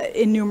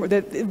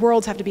the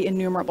worlds have to be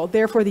innumerable.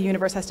 Therefore, the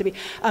universe has to be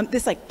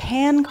this like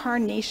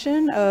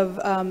pancarnation of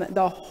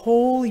the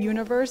whole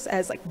universe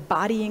as like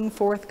bodying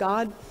forth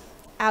God.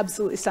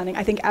 Absolutely stunning,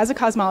 I think, as a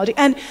cosmology,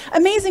 and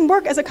amazing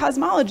work as a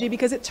cosmology,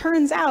 because it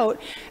turns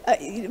out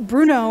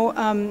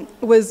Bruno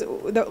was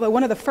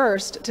one of the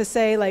first to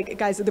say, like,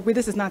 guys,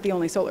 this is not the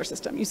only solar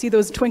system. You see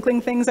those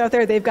twinkling things out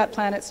there? They've got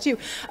planets too.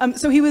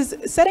 So he was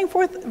setting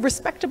forth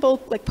respectable,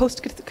 like,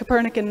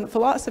 post-Copernican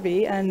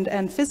philosophy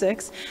and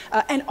physics,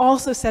 and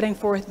also setting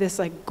forth this,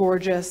 like,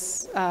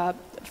 gorgeous,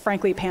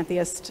 frankly,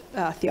 pantheist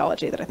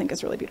theology that I think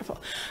is really beautiful.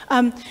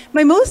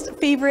 My most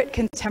favorite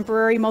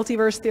contemporary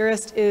multiverse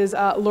theorist is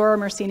Laura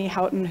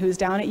Mersini-Houghton, who's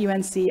down at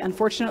UNC.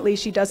 Unfortunately,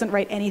 she doesn't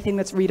write anything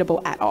that's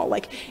readable at all.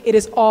 Like, it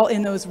is all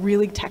in those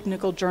really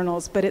technical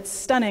journals, but it's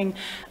stunning.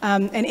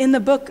 And in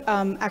the book,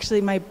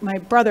 actually, my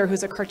brother,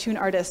 who's a cartoon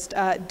artist,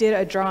 did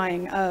a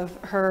drawing of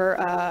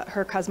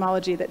her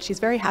cosmology that she's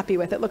very happy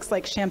with. It looks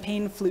like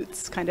champagne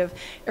flutes kind of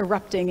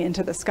erupting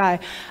into the sky.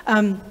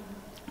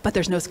 But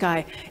there's no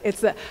sky.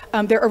 It's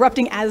they're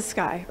erupting as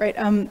sky, right?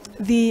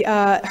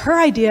 Her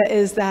idea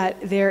is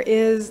that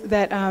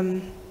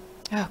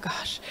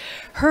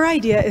her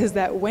idea is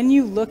that when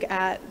you look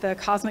at the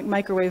cosmic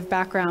microwave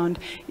background,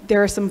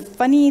 There are some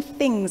funny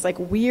things like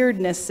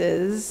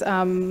weirdnesses,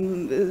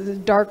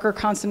 darker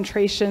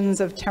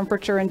concentrations of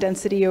temperature and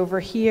density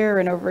over here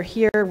and over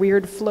here,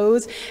 weird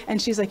flows.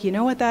 And she's like, you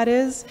know what that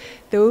is?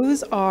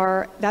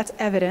 That's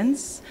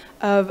evidence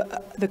of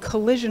the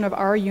collision of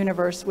our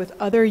universe with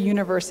other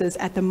universes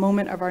at the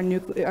moment of our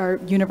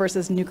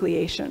universe's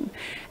nucleation.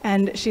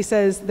 And she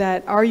says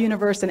that our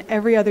universe and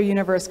every other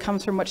universe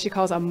comes from what she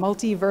calls a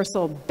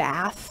multiversal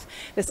bath,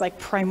 this like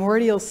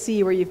primordial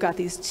sea where you've got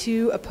these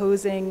two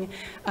opposing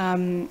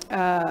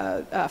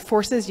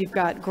forces. You've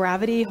got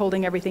gravity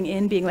holding everything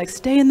in, being like,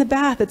 stay in the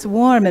bath, it's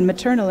warm and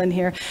maternal in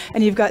here.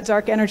 And you've got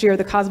dark energy, or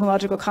the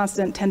cosmological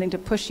constant, tending to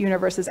push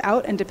universes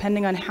out. And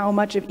depending on how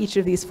much of each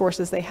of these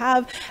forces they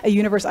have, a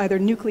universe either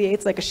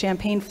nucleates like a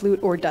champagne flute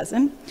or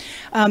doesn't.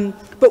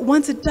 But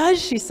once it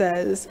does, she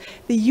says,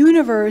 the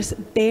universe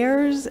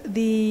bears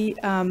the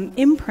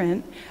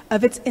imprint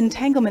of its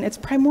entanglement, its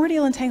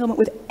primordial entanglement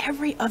with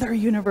every other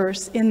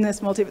universe in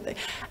this multiverse.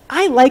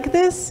 I like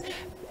this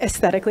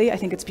aesthetically, I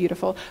think it's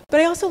beautiful, but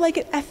I also like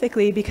it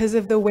ethically because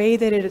of the way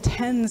that it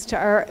attends to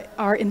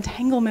our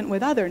entanglement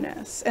with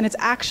otherness, and it's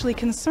actually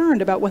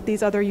concerned about what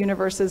these other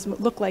universes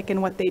look like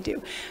and what they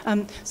do.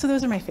 So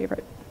those are my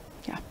favorite.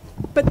 Yeah.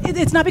 But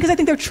it's not because I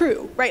think they're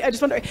true, right? I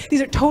just wonder,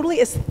 these are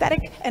totally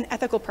aesthetic and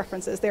ethical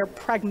preferences. They're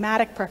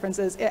pragmatic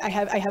preferences. I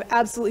have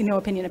absolutely no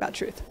opinion about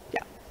truth.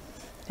 Yeah.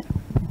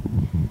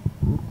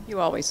 You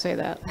always say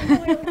that.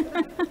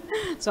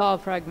 It's all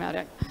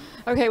pragmatic.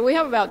 Okay, we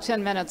have about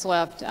 10 minutes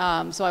left,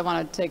 so I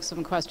want to take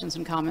some questions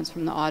and comments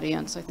from the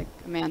audience. I think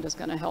Amanda's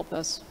going to help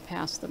us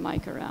pass the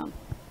mic around.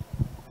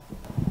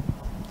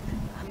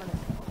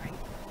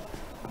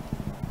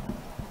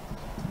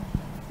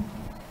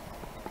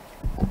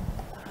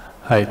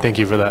 Hi, thank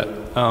you for that.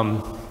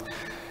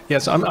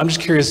 Yes, I'm just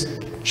curious,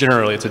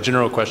 generally, it's a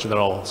general question that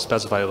I'll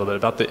specify a little bit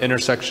about the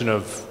intersection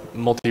of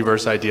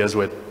multiverse ideas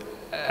with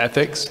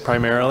ethics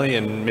primarily,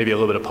 and maybe a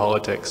little bit of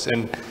politics.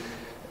 And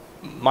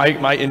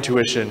my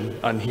intuition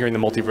on hearing the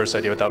multiverse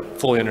idea without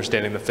fully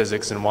understanding the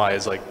physics and why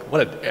is like,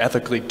 what an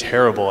ethically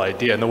terrible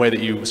idea. And the way that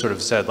you sort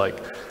of said, like,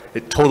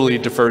 it totally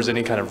defers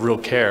any kind of real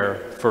care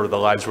for the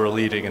lives we're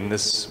leading in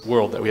this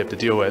world that we have to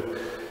deal with.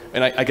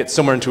 And I get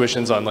similar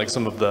intuitions on like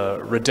some of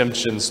the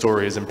redemption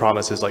stories and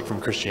promises like from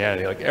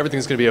Christianity, like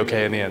everything's gonna be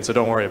okay in the end, so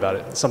don't worry about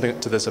it, something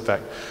to this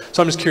effect.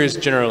 So I'm just curious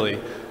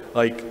generally,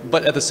 like,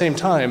 but at the same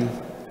time,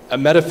 a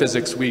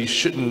metaphysics we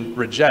shouldn't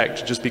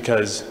reject just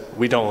because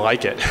we don't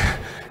like it.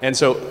 And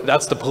so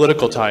that's the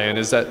political tie-in,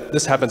 is that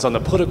this happens on the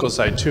political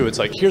side too. It's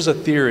like, here's a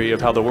theory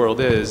of how the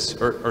world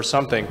is, or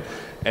something,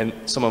 and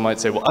someone might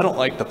say, well, I don't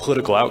like the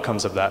political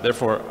outcomes of that,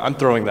 therefore I'm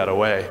throwing that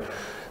away.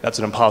 That's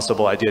an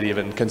impossible idea to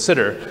even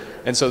consider.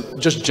 And so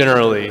just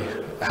generally,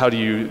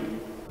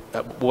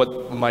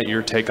 what might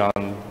your take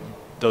on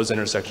those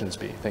intersections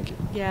be? Thank you.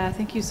 Yeah,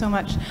 thank you so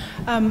much.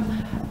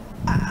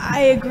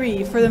 I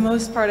agree. For the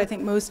most part, I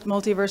think most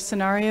multiverse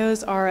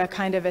scenarios are a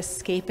kind of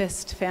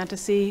escapist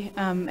fantasy,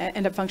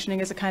 end up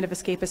functioning as a kind of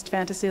escapist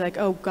fantasy, like,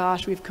 oh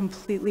gosh, we've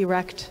completely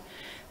wrecked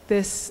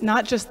this,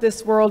 not just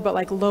this world, but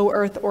like low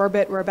Earth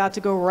orbit, we're about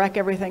to go wreck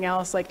everything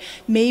else. Like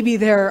maybe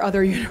there are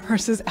other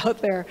universes out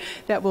there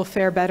that will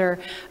fare better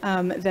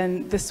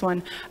than this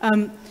one.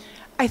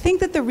 I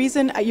think that the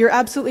reason, you're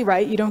absolutely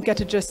right, you don't get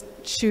to just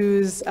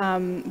choose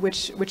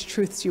which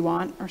truths you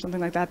want or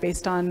something like that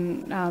based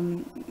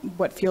on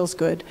what feels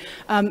good.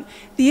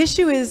 The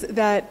issue is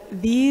that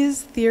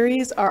these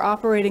theories are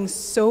operating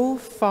so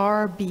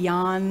far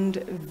beyond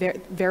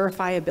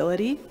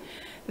verifiability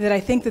that I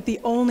think that the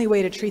only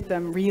way to treat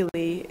them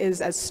really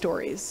is as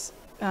stories,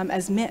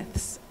 as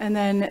myths, and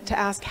then to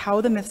ask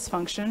how the myths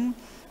function,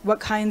 what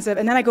kinds of,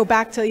 and then I go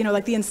back to,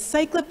 like the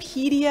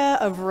Encyclopedia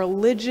of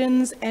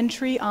Religion's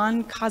entry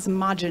on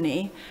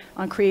cosmogony,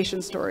 on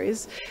creation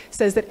stories,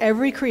 says that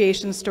every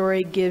creation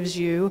story gives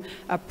you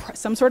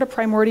some sort of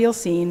primordial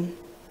scene,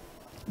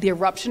 the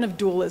eruption of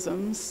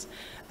dualisms,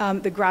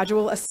 the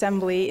gradual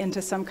assembly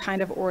into some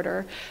kind of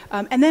order,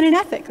 and then an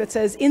ethic that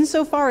says,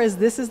 insofar as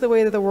this is the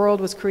way that the world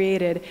was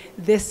created,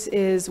 this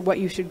is what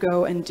you should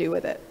go and do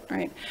with it,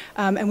 right?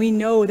 And we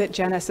know that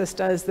Genesis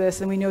does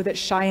this, and we know that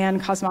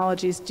Cheyenne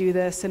cosmologies do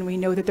this, and we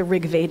know that the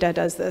Rig Veda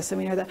does this, and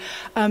we know that.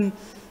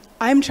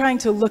 I'm trying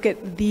to look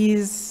at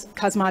these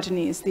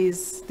cosmogonies,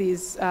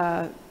 these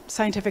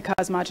scientific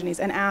cosmogonies,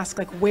 and ask,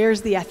 like,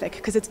 where's the ethic?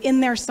 Because it's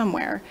in there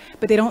somewhere,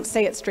 but they don't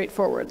say it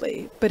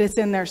straightforwardly, but it's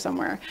in there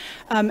somewhere.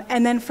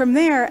 And then from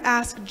there,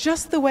 ask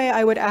just the way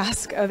I would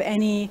ask of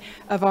any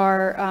of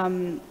our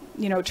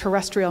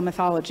terrestrial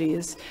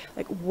mythologies,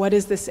 like, what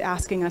is this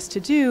asking us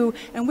to do,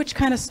 and which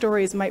kind of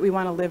stories might we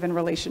want to live in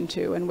relation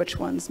to, and which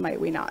ones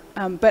might we not?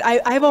 But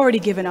I've already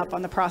given up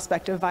on the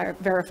prospect of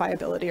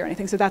verifiability or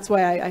anything, so that's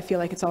why I feel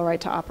like it's all right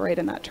to operate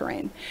in that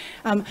terrain.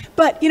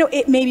 But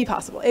it may be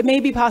possible. It may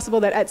be possible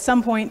that at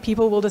some point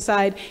people will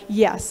decide,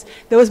 yes,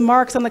 those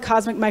marks on the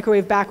cosmic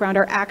microwave background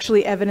are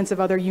actually evidence of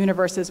other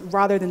universes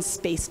rather than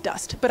space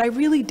dust. But I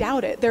really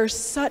doubt it.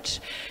 There's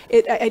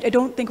I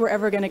don't think we're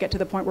ever going to get to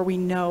the point where we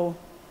know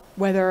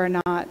whether or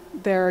not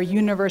there are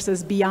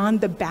universes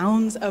beyond the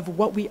bounds of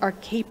what we are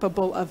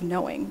capable of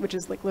knowing, which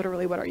is like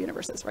literally what our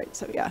universe is, right?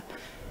 So yeah.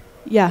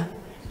 Yeah.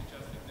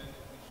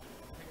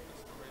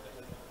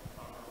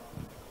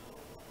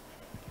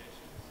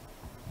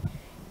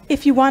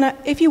 If you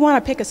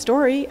wanna pick a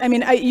story, I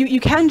mean, you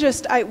can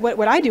just,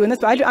 what I do in this,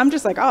 but I'm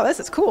just like, oh,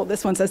 this is cool.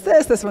 This one says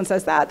this one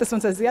says that, this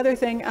one says the other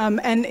thing.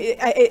 And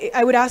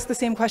I would ask the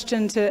same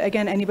question to,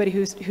 again, anybody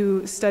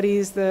who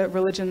studies the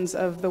religions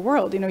of the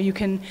world. You know, you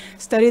can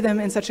study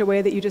them in such a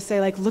way that you just say,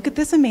 like, look at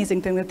this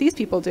amazing thing that these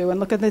people do, and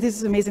look at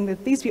this amazing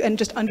that these people, and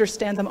just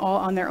understand them all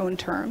on their own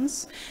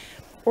terms.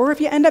 Or if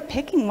you end up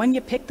picking one,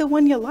 you pick the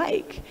one you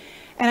like.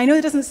 And I know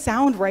it doesn't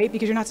sound right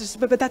because you're not just,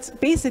 but that's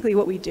basically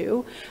what we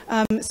do.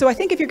 So I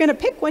think if you're going to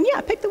pick one, yeah,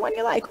 pick the one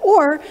you like,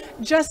 or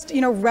just, you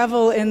know,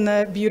 revel in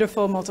the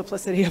beautiful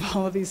multiplicity of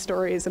all of these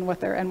stories and what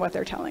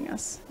they're telling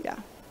us. Yeah.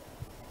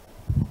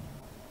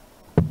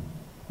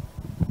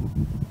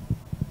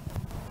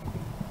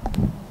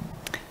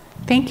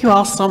 Thank you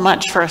all so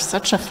much for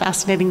such a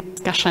fascinating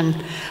discussion.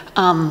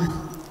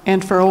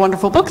 And for a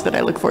wonderful book that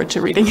I look forward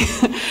to reading.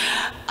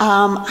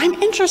 I'm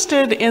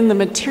interested in the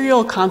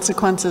material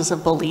consequences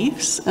of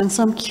beliefs, and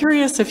so I'm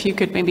curious if you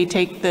could maybe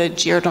take the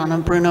Giordano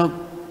Bruno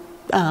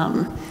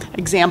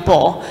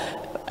example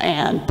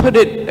and put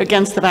it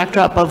against the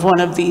backdrop of one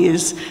of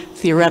these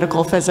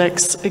theoretical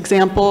physics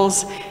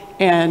examples.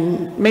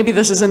 And maybe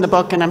this is in the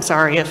book, and I'm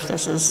sorry if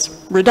this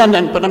is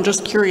redundant, but I'm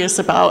just curious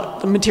about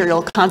the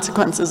material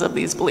consequences of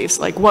these beliefs.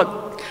 Like,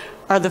 what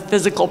are the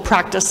physical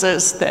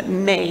practices that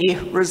may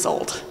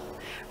result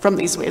from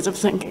these ways of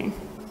thinking?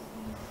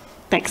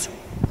 Thanks.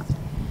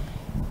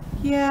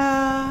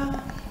 Yeah,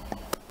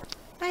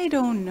 I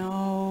don't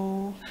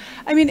know.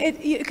 I mean,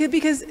 it could,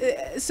 because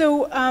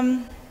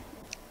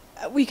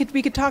we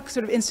could talk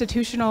sort of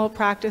institutional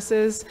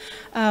practices.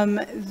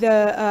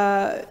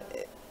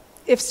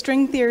 If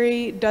string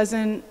theory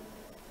doesn't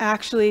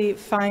actually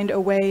find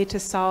a way to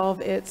solve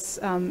its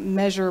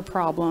measure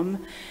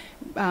problem,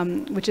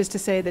 which is to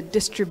say the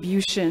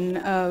distribution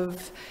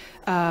of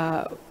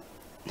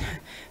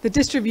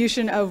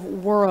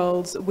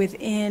worlds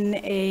within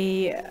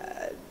a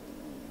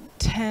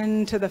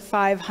 10 to the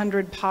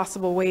 500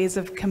 possible ways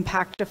of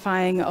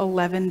compactifying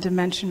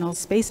 11-dimensional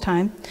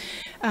space-time,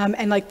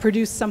 and like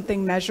produce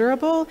something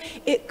measurable,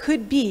 it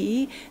could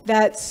be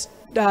that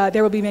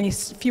there will be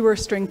fewer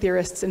string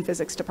theorists in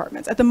physics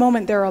departments. At the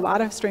moment, there are a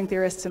lot of string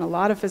theorists in a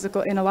lot of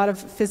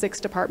physics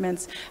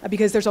departments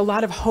because there's a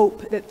lot of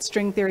hope that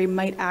string theory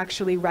might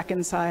actually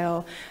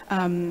reconcile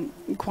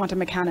quantum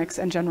mechanics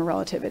and general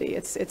relativity.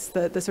 It's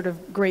the sort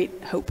of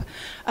great hope.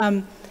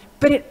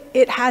 But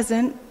it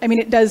hasn't. I mean,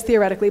 it does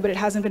theoretically, but it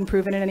hasn't been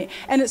proven in any.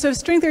 And so if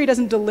string theory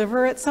doesn't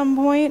deliver at some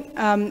point,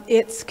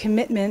 its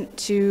commitment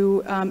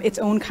to its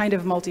own kind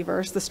of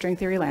multiverse, the string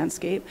theory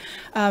landscape,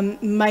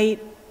 might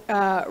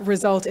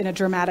result in a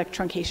dramatic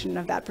truncation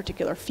of that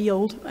particular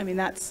field. I mean,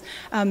 that's,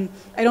 I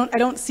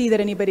don't see that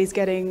anybody's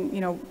getting,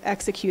 you know,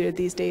 executed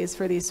these days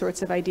for these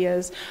sorts of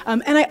ideas.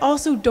 And I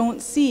also don't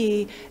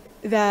see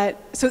that,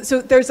 so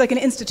there's like an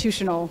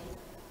institutional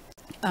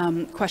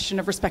question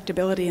of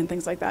respectability and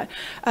things like that.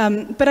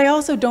 But I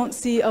also don't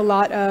see a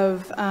lot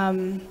of,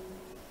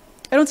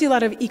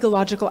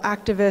 ecological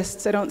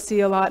activists. I don't see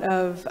a lot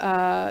of,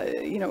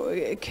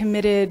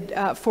 committed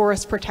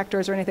forest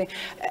protectors or anything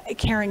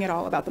caring at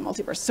all about the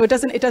multiverse. So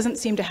it doesn't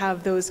seem to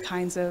have those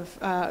kinds of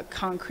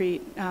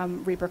concrete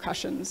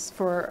repercussions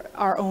for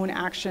our own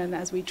action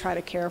as we try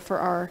to care for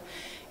our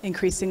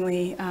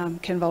increasingly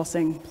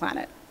convulsing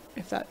planet.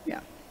 If that,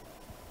 yeah.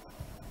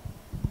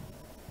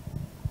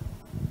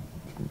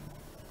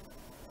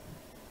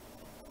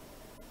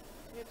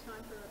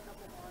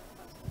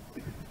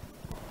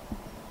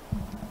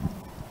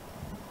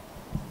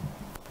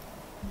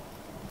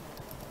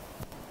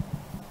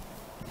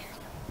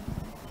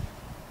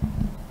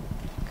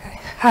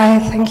 Hi,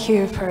 thank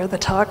you for the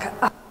talk.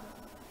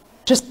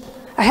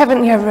 I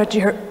haven't yet read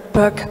your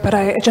book, but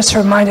it just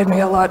reminded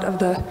me a lot of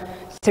the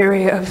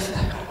theory of,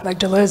 like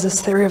Deleuze's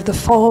theory of the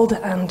fold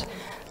and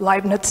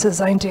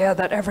Leibniz's idea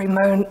that every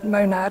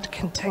monad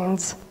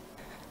contains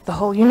the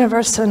whole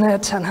universe in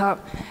it, and how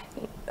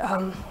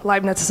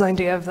Leibniz's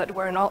idea of that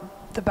we're in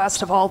the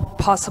best of all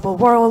possible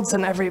worlds,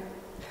 and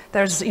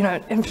there's, you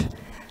know,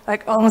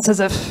 like almost as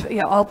if,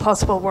 yeah, all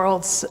possible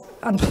worlds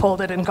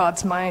unfolded in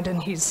God's mind,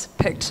 and he's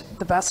picked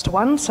the best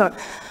one. So,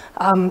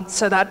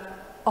 so that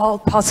all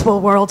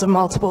possible worlds and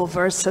multiple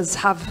verses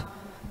have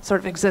sort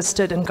of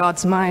existed in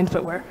God's mind,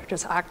 but we're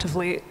just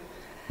actively,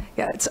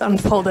 yeah, it's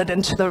unfolded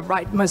into the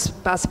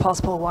most best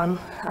possible one.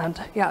 And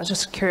yeah, I was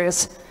just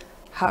curious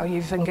how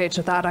you've engaged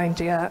with that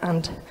idea.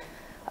 And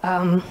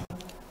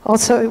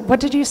also, what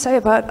did you say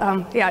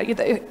about, yeah,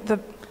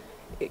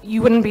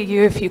 you wouldn't be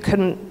you if you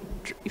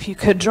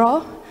could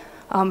draw?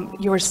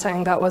 You were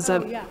saying that was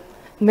a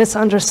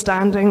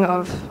misunderstanding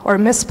of, or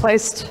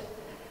misplaced,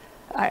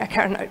 I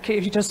can't,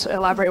 can you just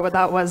elaborate what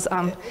that was?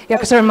 Yeah,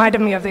 because it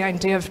reminded me of the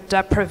idea of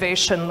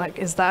deprivation. Like,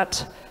 is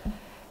that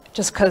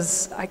just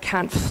because I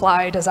can't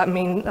fly, does that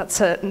mean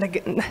that's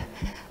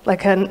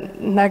like a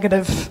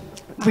negative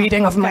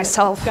reading of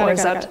myself, Got or it,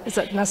 is got it. is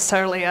that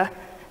necessarily a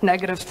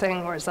negative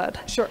thing, or is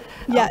that? Sure.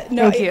 Yeah,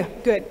 no, thank you.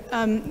 Good.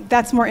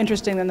 That's more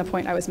interesting than the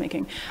point I was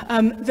making.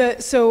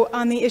 So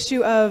on the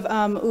issue of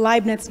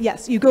Leibniz,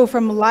 yes, you go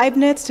from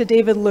Leibniz to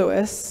David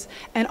Lewis,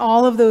 and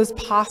all of those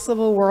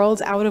possible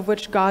worlds out of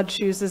which God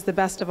chooses the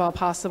best of all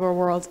possible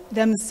worlds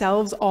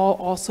themselves all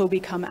also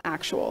become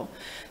actual.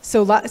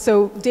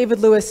 So David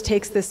Lewis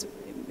takes this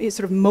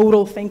sort of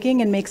modal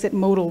thinking and makes it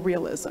modal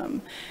realism.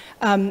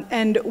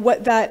 And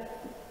what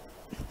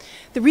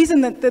the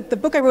reason that the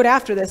book I wrote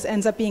after this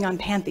ends up being on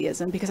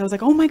pantheism, because I was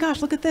like, oh my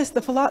gosh, look at this.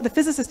 The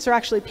physicists are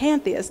actually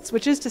pantheists,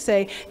 which is to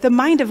say the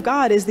mind of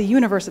God is the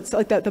universe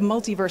itself, like the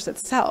multiverse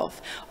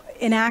itself,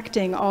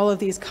 enacting all of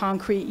these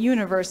concrete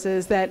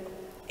universes that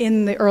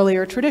in the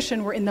earlier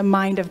tradition were in the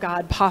mind of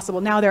God possible.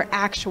 Now they're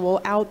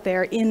actual out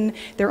there in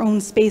their own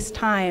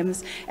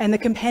space-times. And the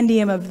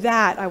compendium of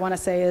that, I want to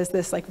say, is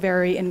this like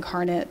very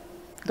incarnate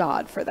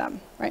God for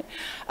them, right?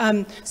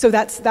 So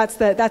that's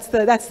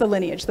the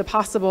lineage. The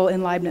possible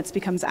in Leibniz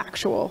becomes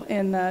actual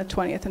in the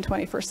 20th and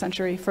 21st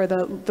century for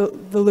the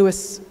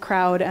Lewis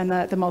crowd and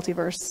the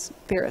multiverse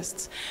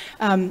theorists,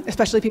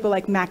 especially people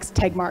like Max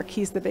Tegmark.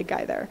 He's the big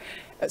guy there.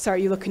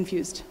 Sorry, you look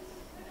confused.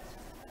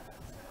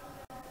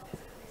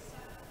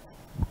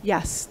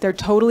 Yes, they're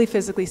totally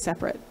physically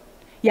separate.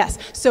 Yes,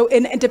 so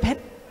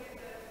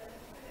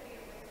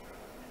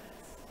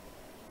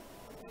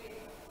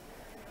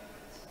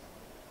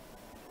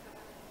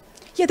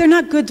yeah, they're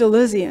not good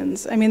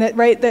Deleuzians. I mean,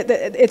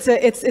 it's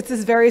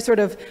this very sort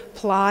of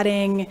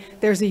plotting.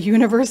 There's a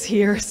universe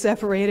here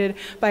separated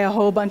by a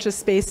whole bunch of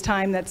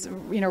space-time that's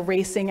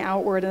racing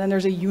outward, and then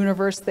there's a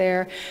universe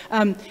there.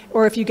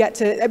 Or if you get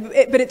to,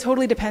 but it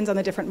totally depends on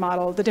the different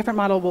model. The different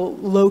model will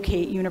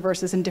locate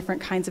universes in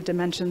different kinds of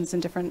dimensions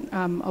and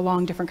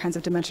along different kinds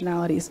of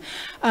dimensionalities.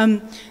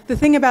 The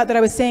thing that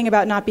I was saying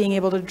about not being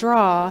able to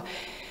draw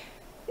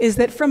is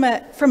that from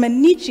a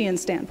Nietzschean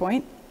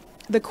standpoint,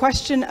 the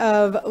question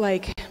of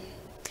like,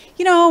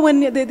 when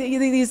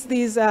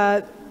these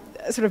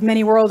sort of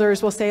many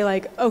worlders will say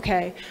like,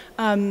 okay,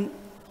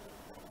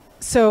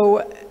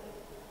 so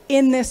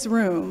in this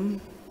room,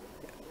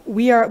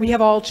 we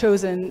have all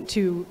chosen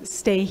to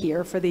stay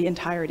here for the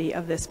entirety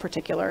of this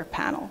particular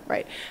panel,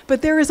 right?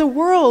 But there is a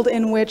world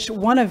in which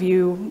one of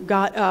you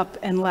got up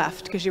and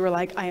left because you were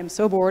like, I am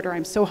so bored, or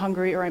I'm so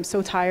hungry, or I'm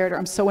so tired, or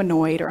I'm so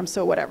annoyed, or I'm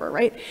so whatever,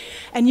 right?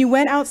 And you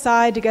went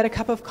outside to get a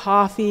cup of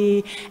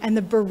coffee, and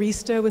the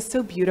barista was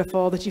so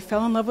beautiful that you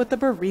fell in love with the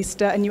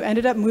barista, and you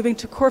ended up moving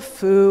to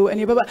Corfu, and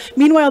you blah, blah.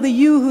 Meanwhile, the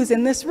you who's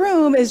in this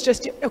room is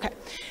just, okay.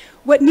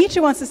 What Nietzsche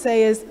wants to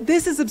say is,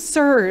 this is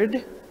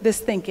absurd, this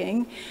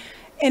thinking,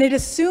 and it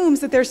assumes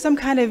that there's some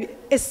kind of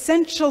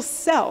essential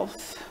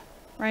self,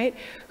 right,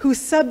 who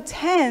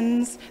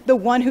subtends the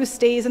one who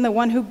stays and the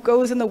one who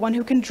goes and the one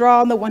who can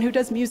draw and the one who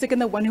does music and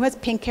the one who has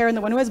pink hair and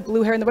the one who has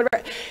blue hair and the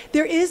whatever.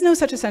 There is no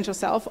such essential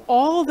self.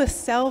 All the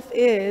self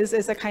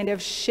is a kind of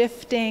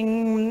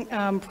shifting,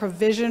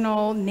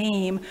 provisional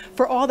name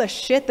for all the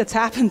shit that's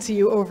happened to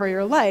you over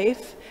your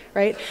life,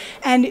 right?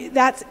 And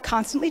that's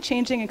constantly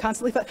changing and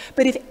constantly,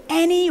 but if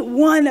any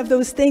one of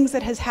those things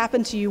that has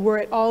happened to you were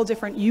at all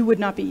different, you would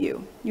not be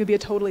you. You would be a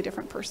totally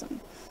different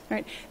person,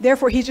 right?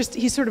 Therefore, he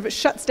sort of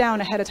shuts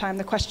down ahead of time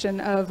the question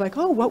of like,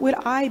 oh, what would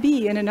I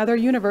be in another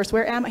universe?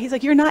 Where am I? He's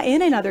like, you're not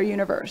in another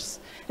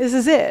universe. This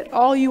is it.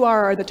 All you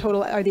are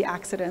the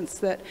accidents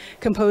that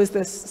compose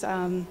this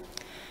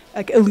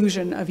like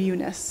illusion of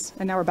you-ness.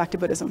 And now we're back to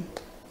Buddhism,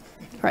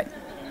 right?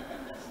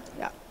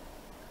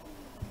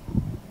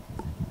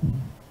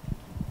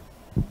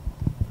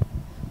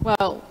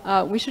 Well,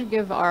 we should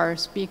give our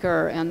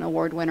speaker and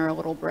award winner a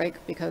little break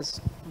because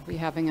we'll be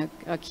having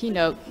a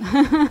keynote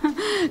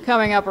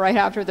coming up right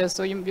after this.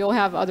 So you'll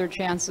have other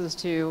chances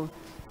to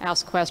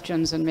ask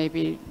questions and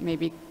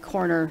maybe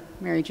corner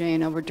Mary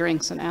Jane over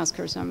drinks and ask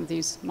her some of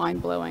these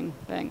mind-blowing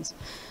things.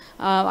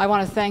 I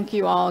want to thank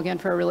you all again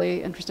for a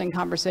really interesting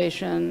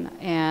conversation,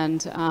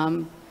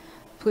 and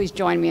please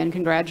join me in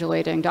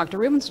congratulating Dr.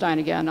 Rubenstein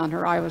again on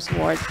her IWIS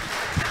Award.